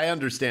 which I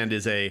understand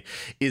is a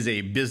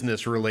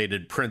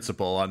business-related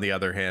principle. On the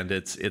other hand,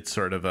 it's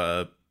sort of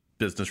a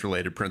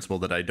business-related principle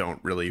that I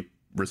don't really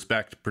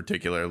respect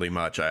particularly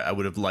much. I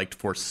would have liked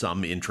for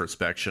some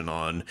introspection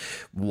on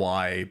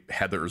why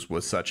Heathers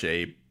was such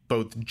a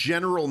both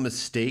general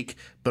mistake,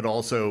 but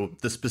also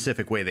the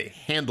specific way they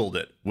handled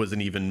it was an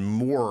even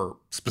more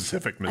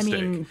specific mistake.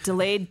 I mean,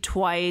 delayed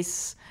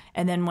twice,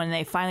 and then when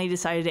they finally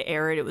decided to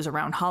air it, it was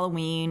around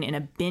Halloween in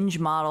a binge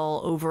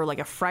model over like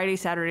a Friday,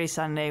 Saturday,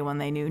 Sunday when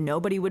they knew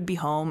nobody would be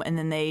home, and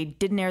then they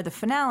didn't air the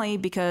finale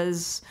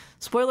because,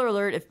 spoiler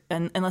alert,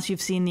 unless you've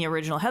seen the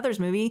original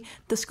Heathers movie,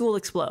 the school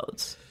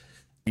explodes.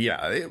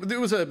 Yeah, it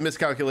was a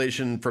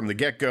miscalculation from the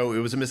get-go. It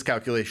was a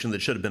miscalculation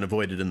that should have been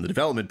avoided in the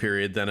development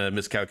period, then a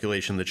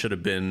miscalculation that should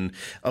have been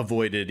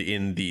avoided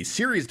in the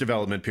series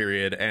development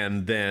period,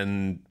 and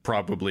then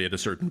probably at a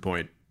certain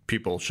point,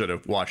 people should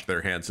have washed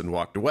their hands and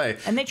walked away.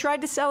 And they tried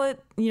to sell it,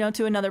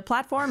 to another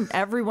platform.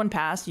 Everyone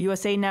passed.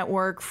 USA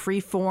Network,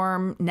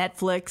 Freeform,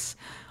 Netflix.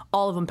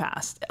 All of them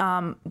passed.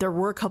 There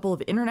were a couple of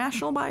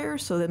international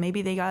buyers, so that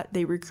maybe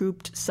they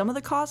recouped some of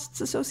the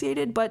costs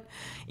associated. But,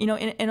 in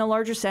a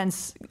larger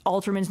sense,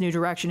 Alterman's new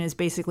direction is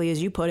basically,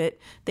 as you put it,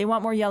 they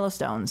want more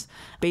Yellowstones.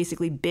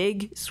 Basically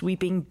big,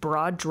 sweeping,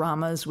 broad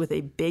dramas with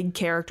a big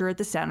character at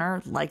the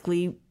center,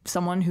 likely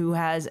someone who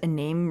has a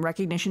name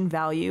recognition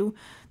value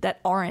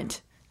that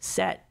aren't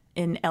set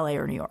in LA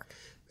or New York.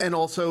 And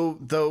also,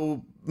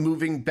 though,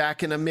 moving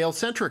back in a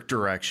male-centric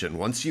direction.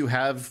 Once you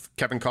have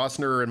Kevin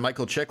Costner and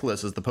Michael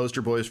Chiklis as the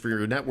poster boys for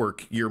your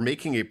network, you're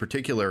making a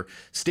particular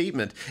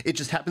statement. It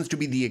just happens to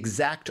be the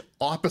exact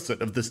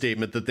opposite of the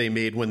statement that they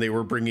made when they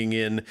were bringing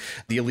in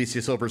the Alicia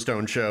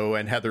Silverstone show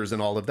and Heathers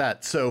and all of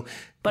that.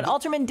 But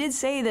Alterman did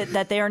say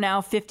that they are now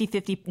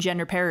 50-50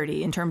 gender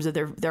parity in terms of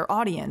their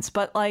audience.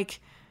 But,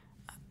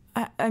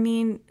 I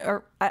mean,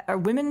 are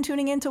women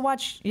tuning in to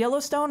watch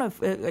Yellowstone,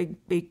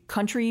 a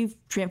country,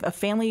 a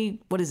family?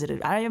 What is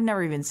it? I have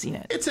never even seen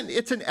it.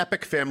 It's an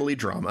epic family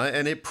drama,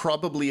 and it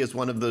probably is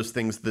one of those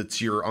things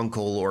that's your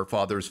uncle or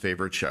father's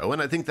favorite show.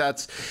 And I think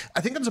that's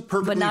a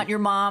perfectly... But not your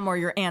mom or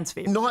your aunt's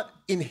favorite. Not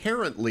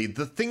inherently.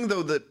 The thing,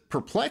 though, that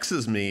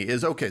perplexes me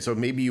is, okay, so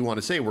maybe you want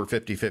to say we're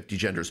 50-50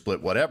 gender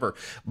split, whatever.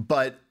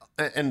 But,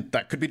 and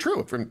that could be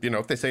true.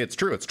 If they say it's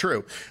true, it's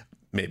true.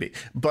 Maybe.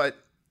 But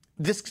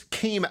this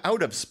came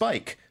out of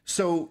Spike.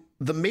 So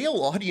the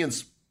male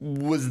audience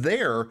was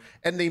there,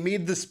 and they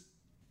made this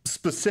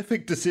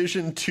specific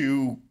decision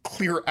to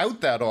clear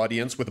out that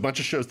audience with a bunch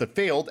of shows that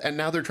failed, and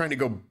now they're trying to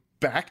go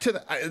back to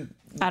that?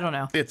 I don't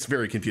know. It's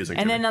very confusing.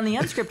 And then on the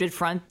unscripted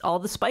front, all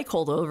the Spike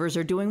holdovers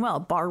are doing well.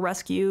 Bar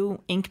Rescue,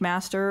 Ink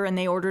Master, and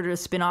they ordered a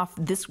spinoff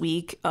this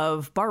week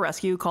of Bar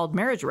Rescue called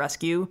Marriage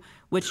Rescue,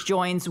 which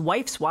joins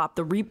Wife Swap,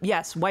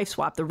 Wife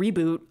Swap, the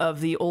reboot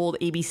of the old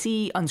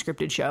ABC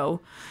unscripted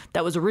show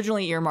that was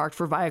originally earmarked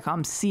for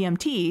Viacom's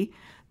CMT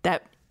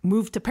that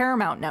moved to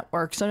Paramount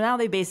Network. So now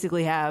they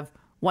basically have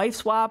Wife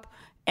Swap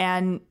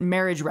and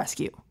Marriage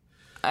Rescue.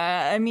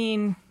 I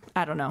mean,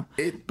 I don't know.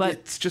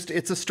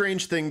 It's a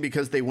strange thing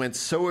because they went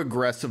so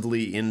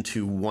aggressively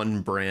into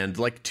one brand,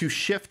 like to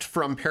shift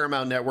from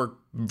Paramount Network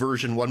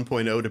version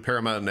 1.0 to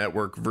Paramount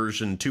Network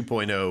version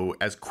 2.0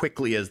 as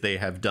quickly as they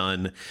have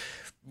done.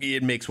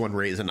 It makes one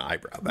raise an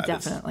eyebrow.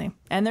 Definitely.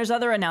 And there's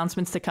other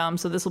announcements to come.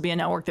 So this will be a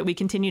network that we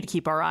continue to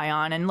keep our eye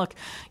on. And look,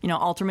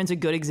 Alterman's a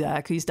good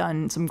exec. He's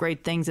done some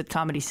great things at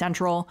Comedy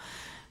Central.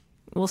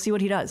 We'll see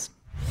what he does.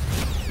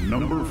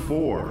 Number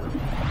 4.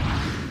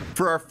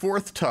 For our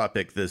fourth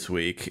topic this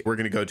week, we're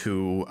going to go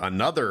to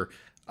another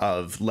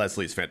of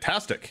Leslie's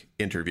fantastic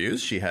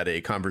interviews. She had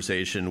a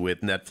conversation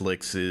with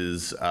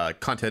Netflix's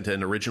Content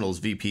and Originals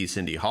VP,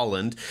 Cindy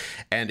Holland,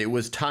 and it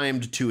was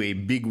timed to a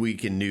big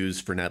week in news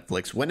for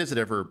Netflix. When is it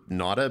ever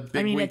not a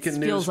big week in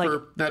news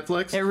for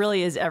Netflix? It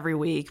really is every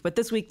week. But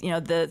this week,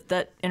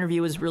 that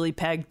interview was really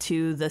pegged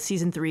to the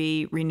season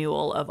 3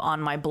 renewal of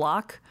On My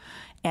Block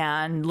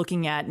and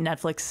looking at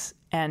Netflix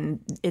and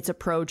its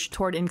approach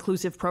toward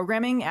inclusive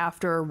programming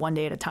after One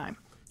Day at a Time.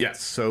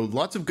 Yes, so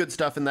lots of good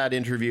stuff in that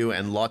interview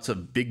and lots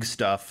of big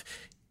stuff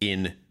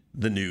in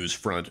the news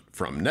front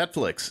from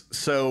Netflix.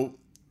 So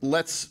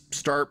let's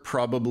start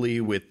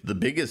probably with the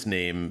biggest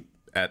name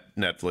at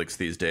Netflix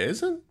these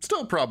days, and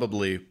still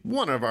probably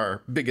one of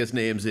our biggest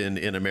names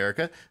in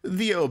America,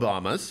 the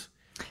Obamas.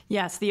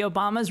 Yes, the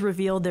Obamas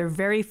revealed their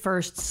very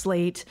first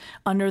slate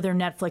under their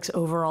Netflix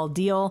overall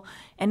deal,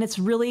 and it's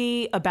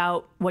really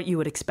about what you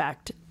would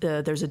expect.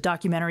 There's a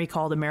documentary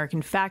called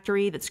American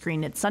Factory that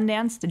screened at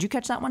Sundance. Did you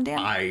catch that one, Dan?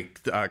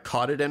 I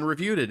caught it and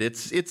reviewed it.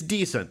 It's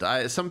decent.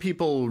 Some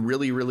people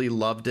really, really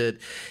loved it.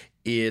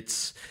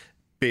 It's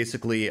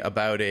basically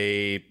about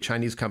a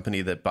Chinese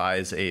company that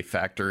buys a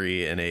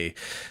factory in a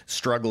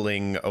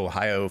struggling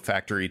Ohio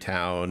factory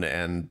town,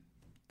 and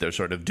they're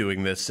sort of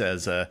doing this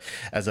as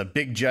a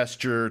big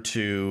gesture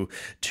to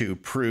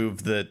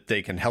prove that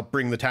they can help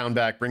bring the town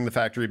back, bring the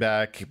factory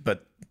back.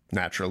 But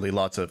naturally,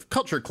 lots of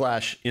culture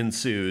clash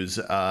ensues.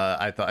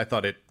 I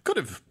thought it could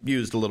have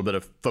used a little bit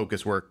of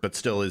focus work, but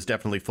still is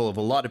definitely full of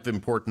a lot of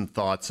important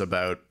thoughts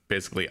about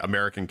basically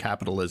American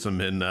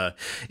capitalism in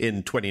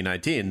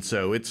 2019.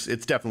 So it's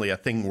definitely a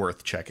thing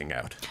worth checking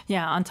out.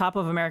 Yeah, on top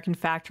of American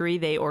Factory,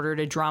 they ordered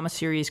a drama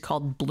series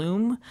called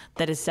Bloom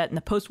that is set in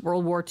the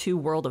post-World War II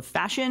world of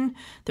fashion.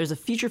 There's a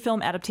feature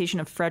film adaptation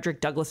of Frederick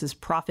Douglass's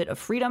Prophet of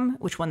Freedom,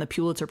 which won the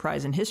Pulitzer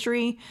Prize in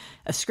History.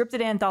 A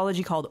scripted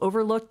anthology called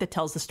Overlooked that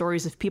tells the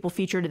stories of people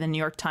featured in the New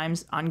York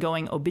Times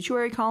ongoing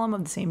obituary column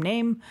of the same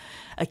name.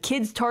 A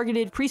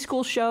kids-targeted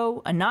preschool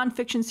show, a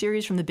nonfiction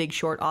series from The Big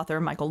Short author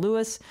Michael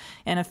Lewis,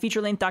 and a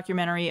feature-length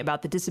documentary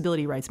about the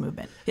disability rights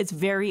movement. It's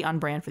very on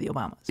brand for the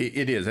Obamas.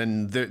 It is,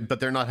 but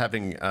they're not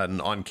having an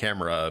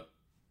on-camera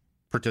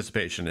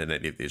participation in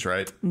any of these,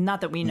 right?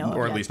 Not that we know of.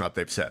 Or at least not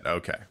they've said.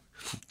 Okay.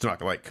 It's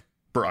not like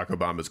Barack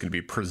Obama's going to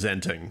be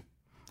presenting.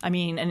 I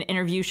mean, an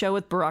interview show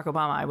with Barack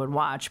Obama I would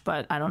watch,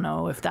 but I don't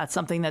know if that's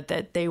something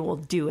that they will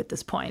do at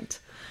this point.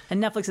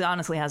 And Netflix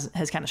honestly has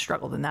kind of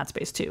struggled in that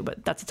space too,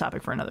 but that's a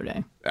topic for another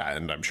day.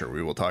 And I'm sure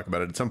we will talk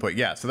about it at some point.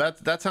 Yeah, so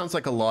that sounds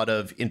like a lot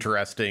of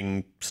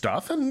interesting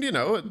stuff. And,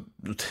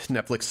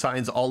 Netflix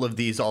signs all of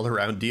these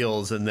all-around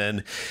deals, and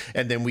then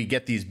we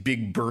get these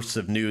big bursts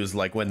of news,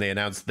 like when they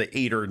announced the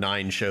 8 or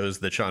 9 shows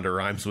that Shonda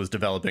Rhimes was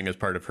developing as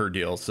part of her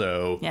deal.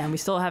 So yeah, and we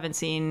still haven't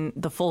seen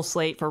the full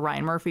slate for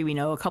Ryan Murphy. We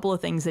know a couple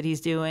of things that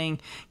he's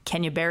doing.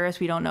 Kenya Barris,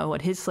 we don't know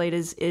what his slate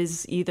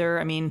is either.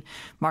 I mean,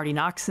 Marty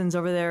Noxon's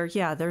over there.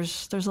 Yeah,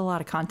 there's a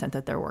lot of content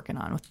that they're working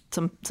on with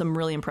some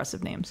really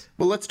impressive names.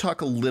 Well, let's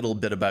talk a little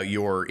bit about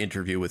your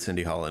interview with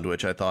Cindy Holland,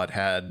 which I thought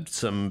had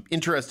some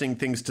interesting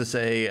things to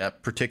say,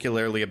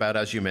 particularly about,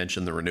 as you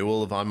mentioned, the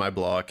renewal of On My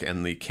Block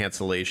and the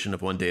cancellation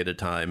of One Day at a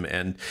Time,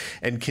 and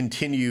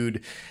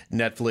continued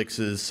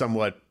Netflix's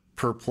somewhat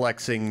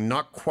perplexing,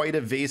 not quite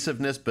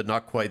evasiveness, but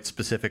not quite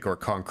specific or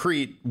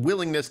concrete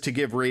willingness to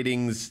give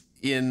ratings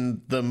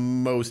in the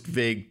most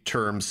vague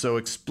terms. So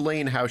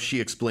explain how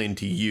she explained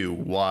to you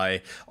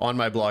why On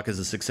My Block is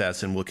a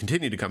success and will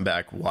continue to come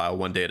back while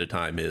One Day at a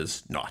Time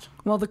is not.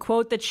 Well, the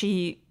quote that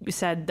she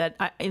said that,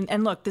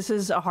 and look, this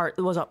is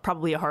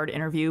probably a hard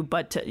interview,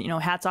 but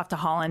hats off to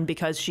Holland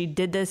because she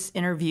did this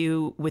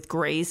interview with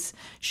grace.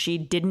 She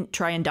didn't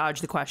try and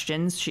dodge the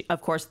questions.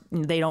 Of course,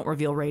 they don't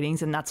reveal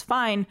ratings, and that's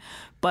fine.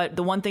 But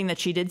the one thing that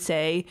she did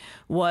say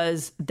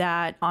was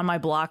that On My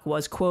Block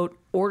was, quote,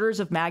 orders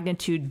of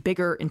magnitude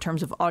bigger in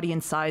terms of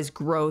audience size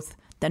growth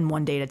than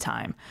One Day at a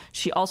Time.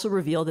 She also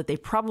revealed that they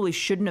probably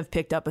shouldn't have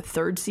picked up a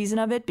third season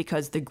of it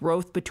because the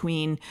growth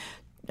between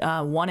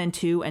 1 and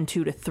 2 and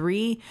 2 to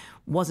 3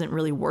 wasn't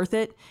really worth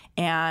it.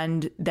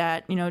 And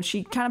that,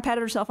 she kind of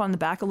patted herself on the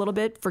back a little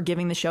bit for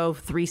giving the show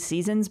 3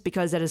 seasons,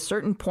 because at a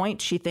certain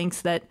point she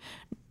thinks that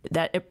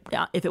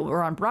if it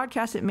were on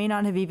broadcast, it may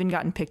not have even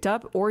gotten picked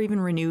up or even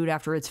renewed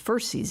after its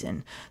first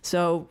season.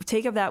 So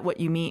take of that what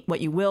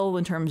you will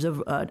in terms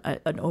of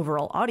an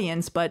overall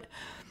audience. But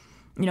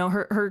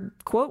her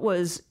quote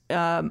was,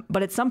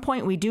 but at some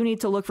point we do need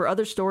to look for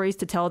other stories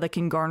to tell that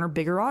can garner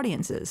bigger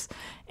audiences.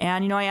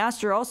 And, I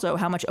asked her also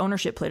how much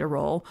ownership played a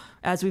role.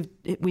 As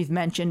we've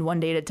mentioned, One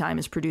Day at a Time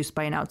is produced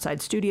by an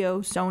outside studio,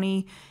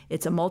 Sony.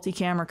 It's a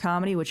multi-camera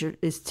comedy, which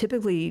is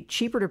typically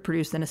cheaper to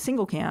produce than a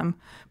single cam.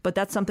 But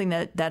that's something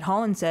that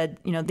Holland said,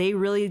 they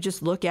really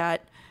just look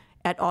at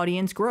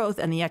audience growth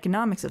and the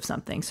economics of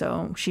something.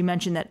 So she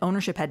mentioned that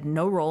ownership had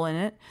no role in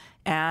it.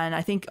 And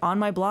I think On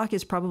My Block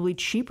is probably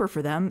cheaper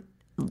for them.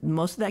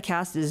 Most of that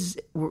cast is,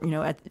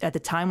 at the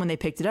time when they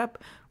picked it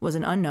up, was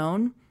an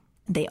unknown.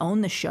 They own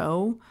the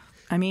show.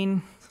 I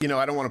mean, I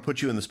don't want to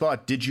put you in the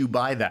spot. Did you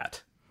buy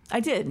that? I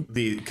did.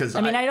 Because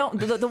I don't.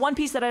 The one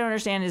piece that I don't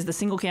understand is the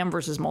single cam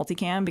versus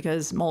multicam,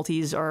 because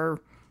multis are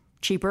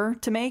cheaper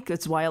to make.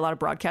 That's why a lot of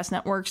broadcast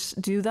networks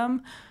do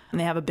them, and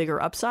they have a bigger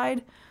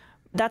upside.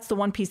 That's the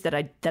one piece that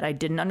I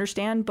didn't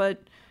understand.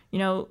 But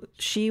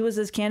she was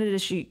as candid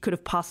as she could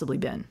have possibly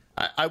been.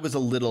 I was a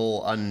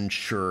little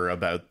unsure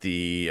about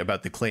the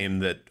claim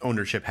that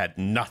ownership had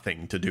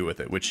nothing to do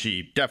with it, which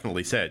she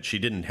definitely said. She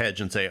didn't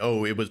hedge and say,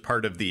 "Oh, it was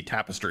part of the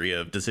tapestry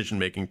of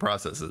decision-making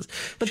processes."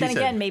 But then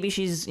again, maybe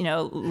she's,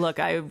 look,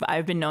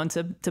 I've been known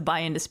to buy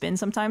into spin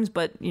sometimes,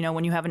 but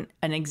when you have an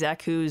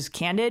exec who's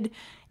candid,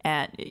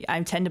 and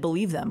I tend to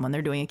believe them when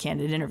they're doing a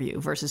candid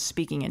interview versus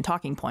speaking in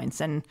talking points,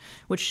 and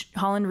which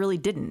Holland really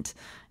didn't.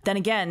 Then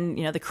again,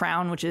 The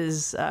Crown, which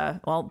is,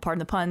 pardon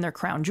the pun, their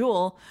crown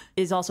jewel,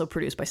 is also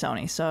produced by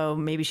Sony. So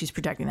maybe she's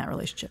protecting that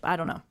relationship. I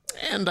don't know.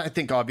 And I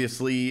think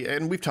obviously,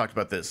 and we've talked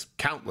about this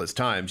countless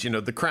times,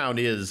 The Crown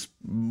is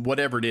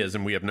whatever it is,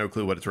 and we have no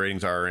clue what its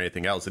ratings are or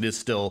anything else. It is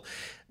still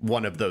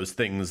one of those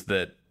things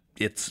that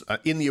it's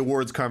in the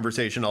awards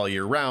conversation all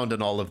year round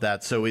and all of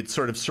that. So it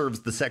sort of serves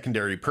the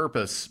secondary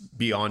purpose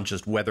beyond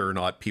just whether or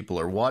not people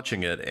are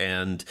watching it.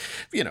 And,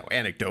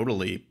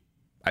 anecdotally,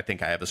 I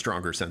think I have a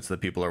stronger sense that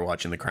people are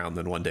watching The Crown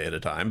than One Day at a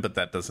Time, but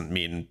that doesn't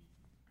mean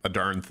a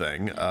darn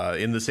thing.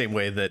 In the same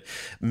way that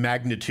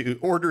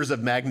orders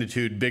of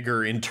magnitude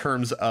bigger in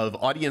terms of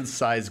audience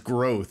size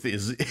growth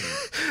is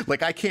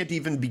like, I can't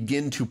even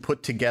begin to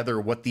put together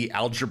what the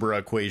algebra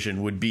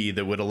equation would be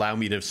that would allow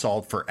me to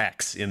solve for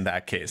X in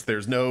that case.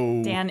 There's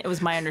no... Dan, it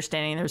was my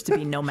understanding there was to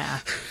be no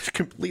math.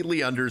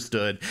 Completely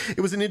understood.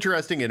 It was an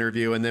interesting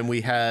interview, and then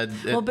we had...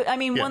 but I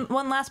mean, yeah.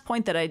 One last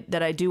point that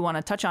I do want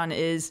to touch on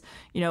is,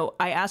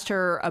 I asked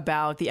her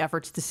about the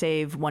efforts to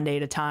save One Day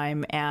at a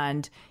Time,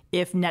 and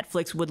if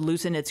Netflix would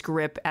loosen its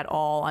grip at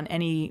all on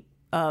any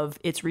of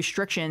its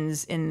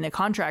restrictions in the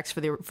contracts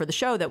for the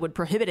show that would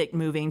prohibit it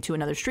moving to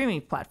another streaming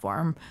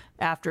platform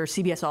after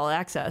CBS All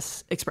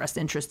Access expressed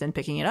interest in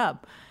picking it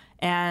up.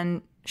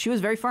 And she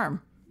was very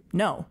firm.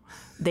 No.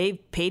 They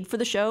paid for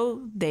the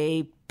show.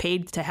 They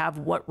paid to have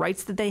what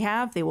rights that they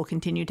have. They will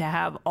continue to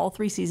have all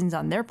 3 seasons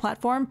on their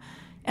platform.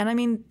 And I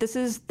mean, this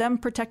is them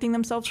protecting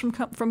themselves from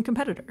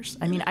competitors.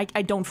 I mean,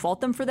 I don't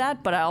fault them for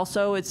that, but I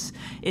also it's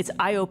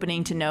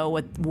eye-opening to know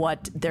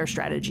what their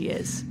strategy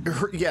is.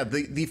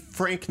 The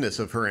frankness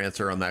of her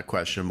answer on that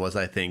question was,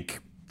 I think,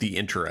 the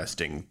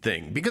interesting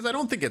thing, because I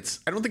don't think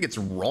it's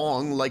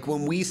wrong. Like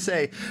when we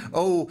say,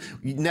 oh,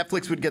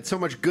 Netflix would get so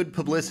much good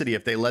publicity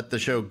if they let the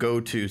show go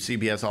to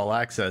CBS All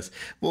Access.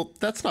 Well,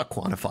 that's not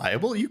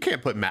quantifiable. You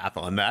can't put math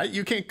on that.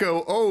 You can't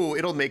go, oh,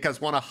 it'll make us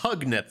want to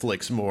hug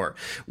Netflix more.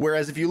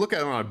 Whereas if you look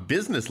at it on a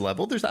business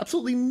level, there's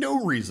absolutely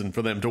no reason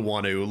for them to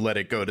want to let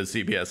it go to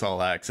CBS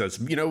All Access.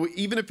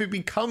 Even if it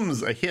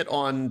becomes a hit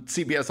on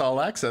CBS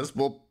All Access,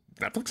 well,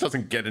 Netflix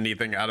doesn't get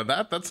anything out of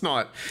that. That's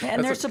not.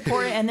 And they're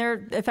supporting, and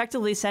they're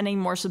effectively sending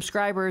more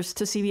subscribers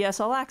to CBS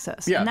All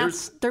Access. Yeah, and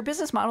that's their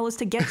business model, is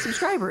to get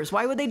subscribers.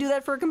 Why would they do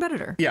that for a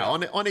competitor? Yeah,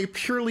 on a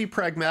purely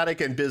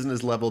pragmatic and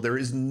business level, there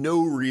is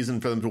no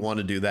reason for them to want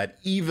to do that,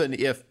 even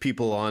if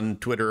people on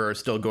Twitter are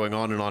still going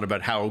on and on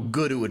about how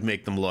good it would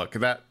make them look.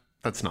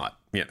 That's not,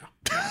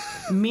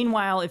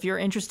 Meanwhile, if you're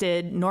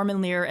interested,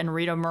 Norman Lear and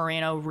Rita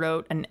Moreno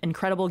wrote an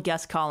incredible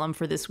guest column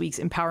for this week's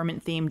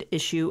empowerment-themed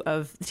issue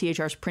of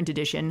THR's print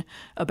edition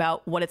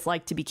about what it's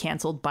like to be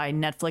canceled by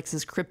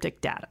Netflix's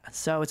cryptic data.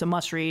 So it's a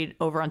must-read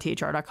over on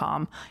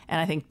thr.com,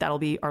 and I think that'll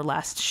be our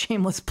last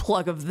shameless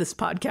plug of this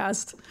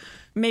podcast.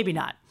 Maybe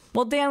not.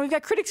 Well, Dan, we've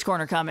got Critics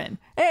Corner coming.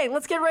 Hey,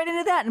 let's get right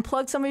into that and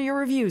plug some of your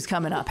reviews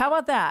coming up. How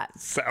about that?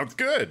 Sounds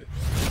good.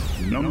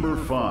 Number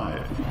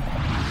 5.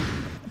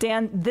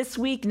 Dan, this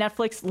week,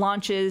 Netflix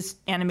launches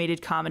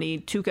animated comedy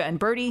Tuca and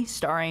Birdie,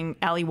 starring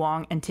Ali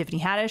Wong and Tiffany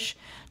Haddish.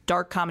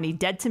 Dark comedy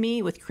Dead to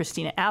Me with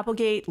Christina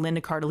Applegate,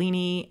 Linda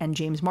Cardellini, and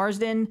James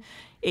Marsden.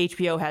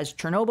 HBO has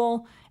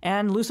Chernobyl.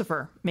 And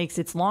Lucifer makes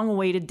its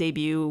long-awaited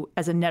debut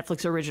as a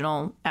Netflix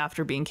original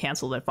after being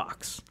canceled at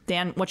Fox.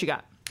 Dan, what you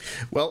got?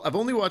 Well, I've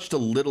only watched a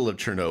little of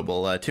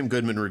Chernobyl. Tim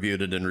Goodman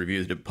reviewed it and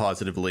reviewed it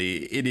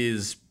positively. It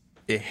is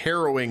a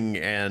harrowing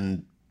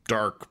and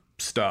dark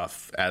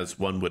stuff, as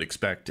one would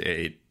expect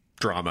a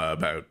drama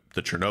about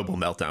the Chernobyl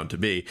meltdown to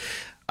be.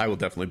 I will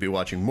definitely be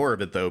watching more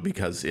of it, though,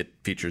 because it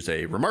features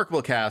a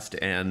remarkable cast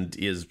and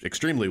is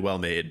extremely well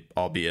made,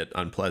 albeit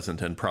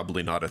unpleasant and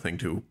probably not a thing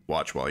to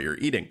watch while you're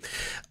eating.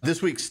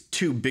 This week's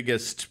two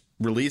biggest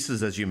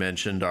releases, as you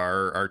mentioned,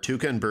 are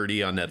Tuca and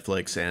Birdie on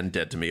Netflix and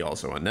Dead to Me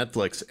also on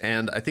Netflix.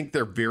 And I think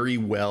they're very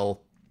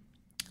well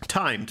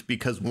timed,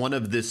 because one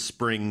of this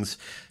spring's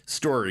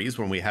stories,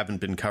 when we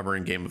haven't been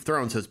covering Game of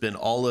Thrones, has been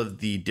all of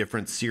the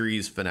different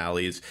series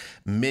finales,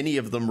 many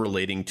of them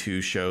relating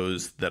to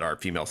shows that are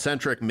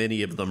female-centric,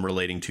 many of them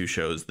relating to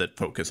shows that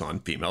focus on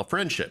female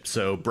friendship.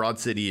 So Broad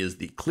City is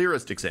the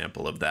clearest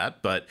example of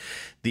that, but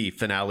the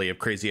finale of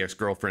Crazy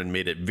Ex-Girlfriend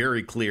made it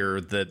very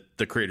clear that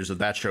the creators of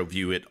that show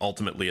view it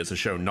ultimately as a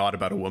show not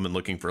about a woman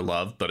looking for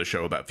love, but a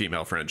show about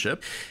female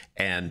friendship.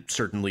 And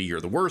certainly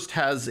You're the Worst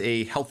has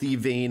a healthy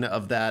vein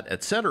of that,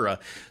 etc.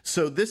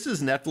 So this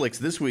is Netflix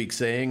this week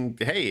saying,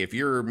 hey, if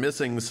you're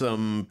missing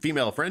some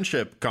female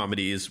friendship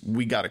comedies,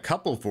 we got a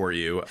couple for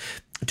you.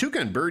 Tuca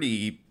and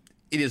Birdie,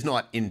 it is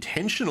not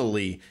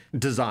intentionally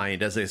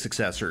designed as a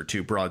successor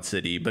to Broad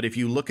City, but if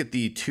you look at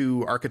the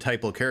two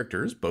archetypal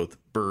characters, both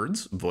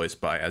birds,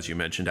 voiced by, as you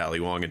mentioned, Ali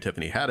Wong and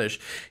Tiffany Haddish,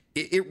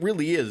 it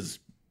really is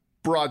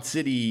Broad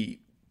City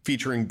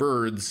featuring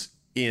birds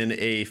in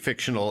a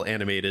fictional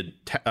animated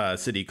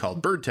city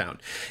called Birdtown.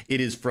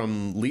 It is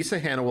from Lisa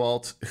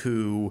Hanawalt,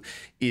 who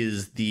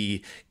is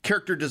the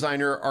character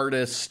designer,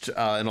 artist,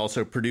 and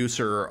also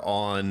producer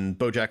on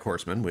BoJack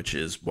Horseman, which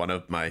is one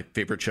of my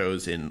favorite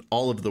shows in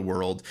all of the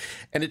world.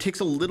 And it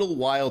takes a little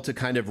while to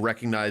kind of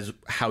recognize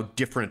how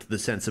different the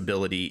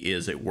sensibility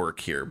is at work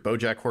here.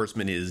 BoJack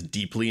Horseman is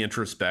deeply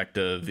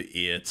introspective.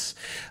 It's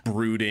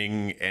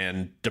brooding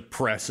and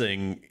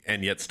depressing,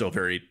 and yet still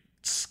very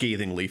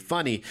scathingly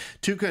funny.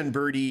 Tuca and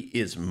Birdie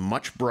is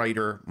much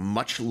brighter,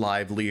 much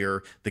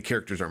livelier. The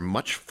characters are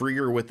much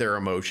freer with their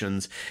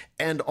emotions.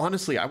 And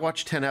honestly, I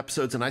watched 10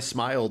 episodes and I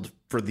smiled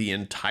for the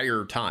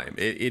entire time.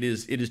 It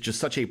is just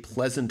such a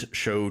pleasant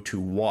show to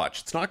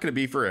watch. It's not going to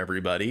be for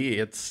everybody.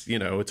 It's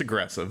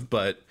aggressive,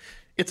 but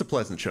it's a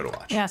pleasant show to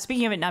watch. Yeah,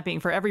 speaking of it not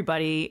being for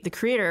everybody, the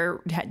creator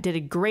did a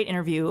great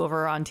interview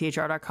over on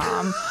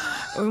THR.com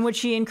in which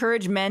she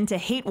encouraged men to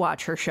hate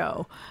watch her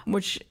show,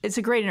 which it's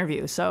a great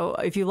interview. So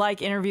if you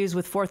like interviews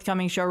with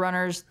forthcoming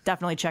showrunners,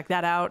 definitely check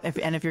that out.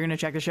 And if you're going to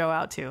check the show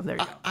out too, there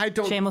you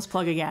go. Shameless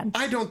plug again.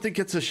 I don't think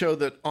it's a show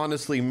that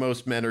honestly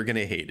most men are going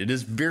to hate. It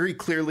is very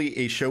clearly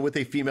a show with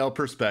a female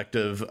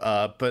perspective,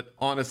 but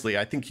honestly,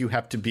 I think you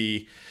have to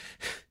be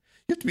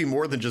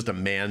more than just a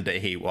man to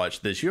hate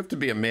watch this. You have to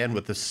be a man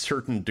with a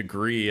certain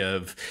degree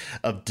of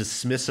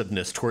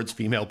dismissiveness towards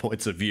female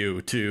points of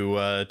view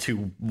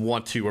to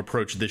want to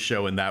approach this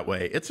show in that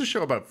way. It's a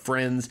show about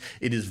friends.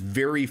 It is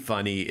very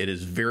funny. It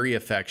is very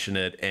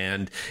affectionate,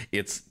 and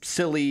it's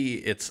silly.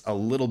 It's a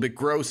little bit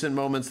gross in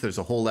moments. There's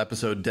a whole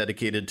episode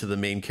dedicated to the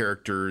main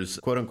character's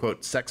quote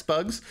unquote sex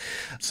bugs.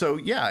 So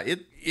yeah,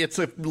 it's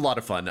a lot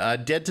of fun.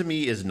 Dead to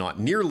Me is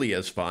not nearly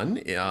as fun.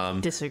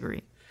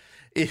 Disagree.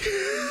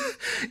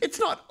 It's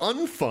not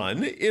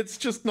unfun. It's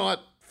just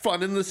not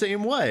fun in the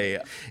same way.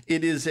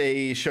 It is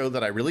a show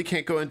that I really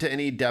can't go into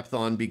any depth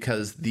on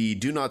because the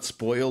do not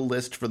spoil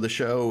list for the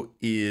show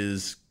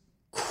is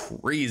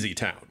crazy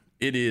town.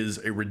 It is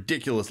a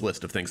ridiculous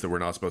list of things that we're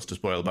not supposed to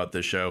spoil about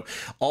this show.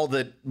 All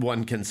that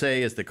one can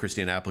say is that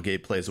Christina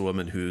Applegate plays a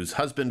woman whose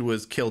husband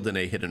was killed in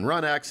a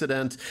hit-and-run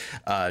accident.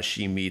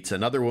 She meets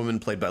another woman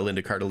played by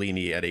Linda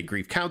Cardellini at a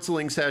grief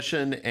counseling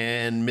session,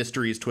 and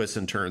mysteries, twists,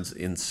 and turns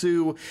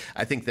ensue.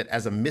 I think that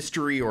as a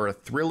mystery or a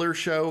thriller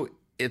show,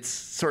 it's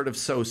sort of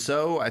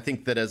so-so. I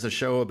think that as a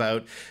show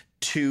about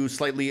two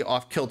slightly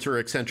off-kilter,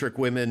 eccentric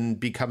women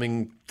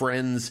becoming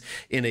friends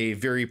in a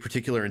very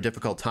particular and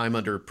difficult time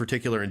under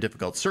particular and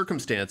difficult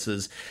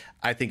circumstances,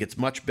 I think it's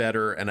much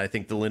better. And I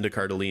think the Linda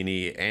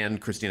Cardellini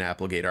and Christina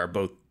Applegate are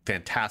both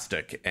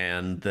fantastic,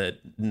 and that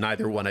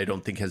neither one I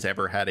don't think has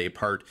ever had a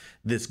part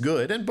this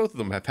good. And both of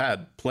them have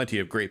had plenty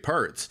of great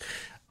parts,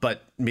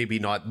 but maybe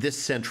not this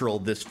central,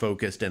 this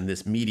focused, and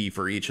this meaty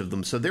for each of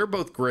them. So they're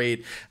both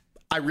great.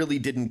 I really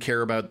didn't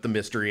care about the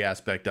mystery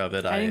aspect of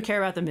it. I didn't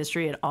care about the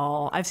mystery at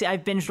all.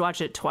 I've binge watched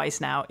it twice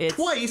now.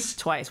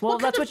 Twice. Well,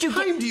 that's what you get.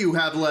 What kind of time do you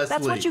have, Leslie?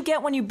 That's what you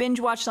get when you binge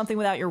watch something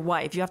without your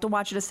wife. You have to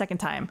watch it a second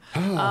time.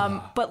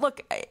 But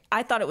look,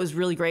 I thought it was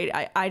really great.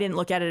 I didn't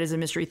look at it as a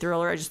mystery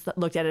thriller. I just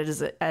looked at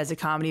it as a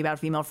comedy about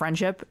female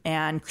friendship.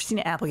 And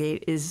Christina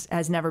Applegate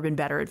has never been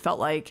better. It felt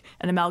like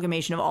an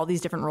amalgamation of all these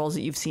different roles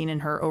that you've seen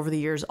in her over the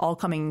years, all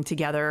coming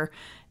together.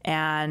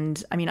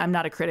 And I mean, I'm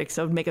not a critic,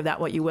 so make of that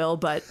what you will,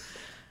 but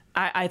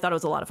I thought it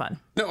was a lot of fun.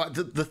 No,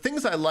 the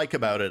things I like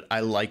about it,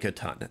 I like a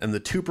ton. And the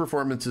two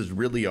performances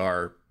really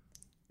are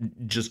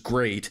just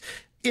great.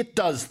 It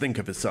does think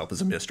of itself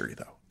as a mystery,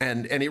 though.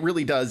 And it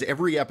really does.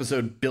 Every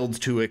episode builds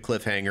to a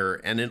cliffhanger.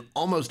 And in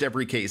almost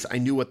every case, I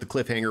knew what the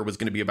cliffhanger was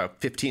going to be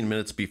about 15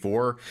 minutes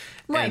before.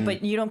 Right,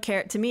 but you don't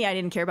care. To me, I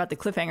didn't care about the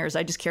cliffhangers.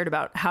 I just cared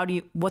about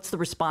what's the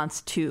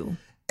response to.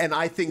 And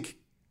I think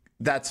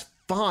that's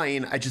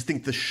fine. I just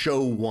think the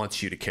show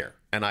wants you to care.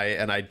 And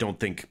I don't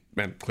think,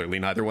 and clearly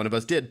neither one of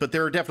us did, but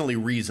there are definitely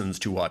reasons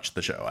to watch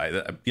the show.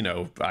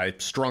 I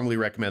strongly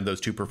recommend those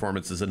two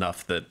performances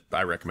enough that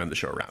I recommend the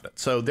show around it.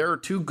 So there are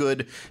two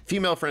good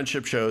female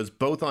friendship shows,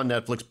 both on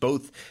Netflix,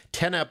 both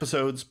 10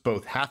 episodes,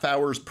 both half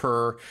hours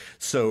per.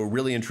 So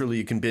really and truly,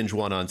 you can binge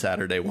one on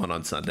Saturday, one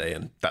on Sunday,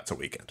 and that's a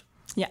weekend.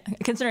 Yeah,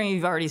 considering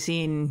you've already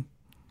seen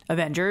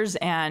Avengers,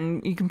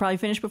 and you can probably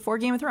finish before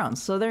Game of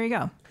Thrones. So there you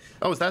go.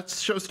 Oh, is that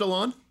show still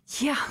on?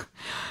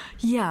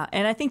 Yeah.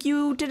 And I think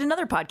you did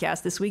another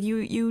podcast this week.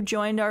 You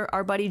joined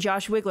our buddy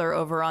Josh Wigler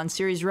over on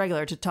Series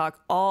Regular to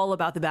talk all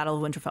about the Battle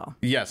of Winterfell.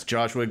 Yes,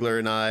 Josh Wigler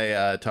and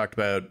I talked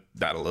about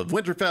Battle of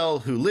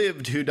Winterfell, who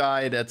lived, who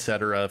died,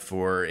 etc.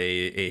 for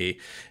a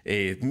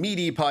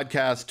meaty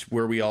podcast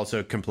where we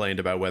also complained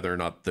about whether or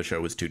not the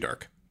show was too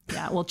dark.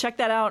 Yeah, well, check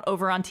that out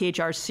over on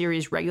THR's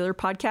Series Regular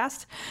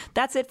podcast.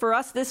 That's it for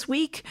us this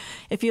week.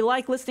 If you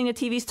like listening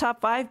to TV's Top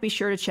 5, be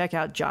sure to check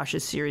out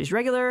Josh's Series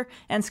Regular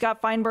and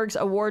Scott Feinberg's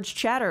Awards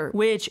Chatter,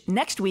 which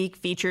next week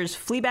features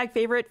Fleabag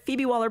favorite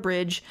Phoebe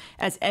Waller-Bridge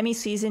as Emmy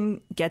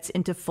season gets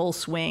into full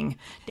swing.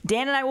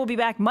 Dan and I will be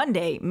back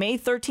Monday, May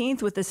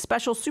 13th, with a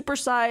special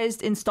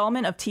supersized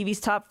installment of TV's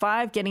Top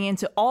 5, getting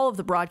into all of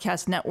the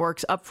broadcast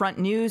networks' upfront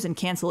news and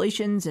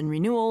cancellations and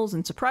renewals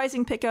and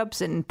surprising pickups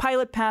and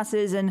pilot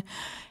passes and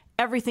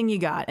everything you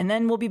got. And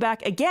then we'll be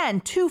back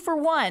again, 2 for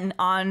 1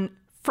 on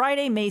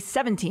Friday, May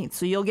 17th.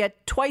 So you'll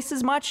get twice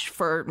as much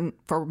for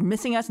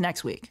missing us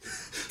next week.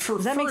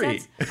 Does that make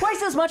sense?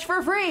 Twice as much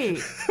for free.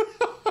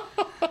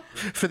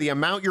 For the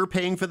amount you're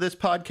paying for this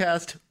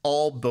podcast,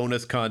 all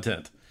bonus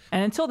content.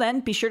 And until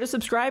then, be sure to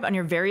subscribe on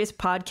your various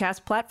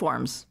podcast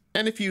platforms.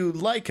 And if you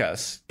like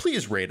us,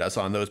 please rate us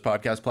on those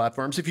podcast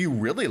platforms. If you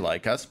really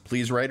like us,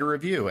 please write a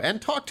review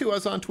and talk to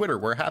us on Twitter.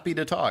 We're happy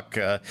to talk.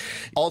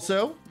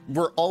 Also,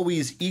 we're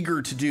always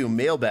eager to do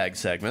mailbag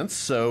segments.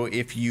 So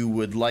if you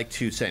would like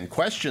to send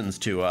questions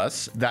to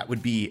us, that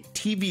would be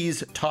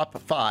TV's Top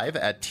 5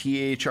 at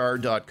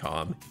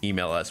THR.com.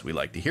 Email us. We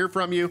like to hear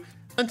from you.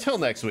 Until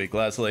next week,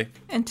 Leslie.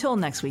 Until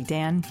next week,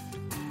 Dan.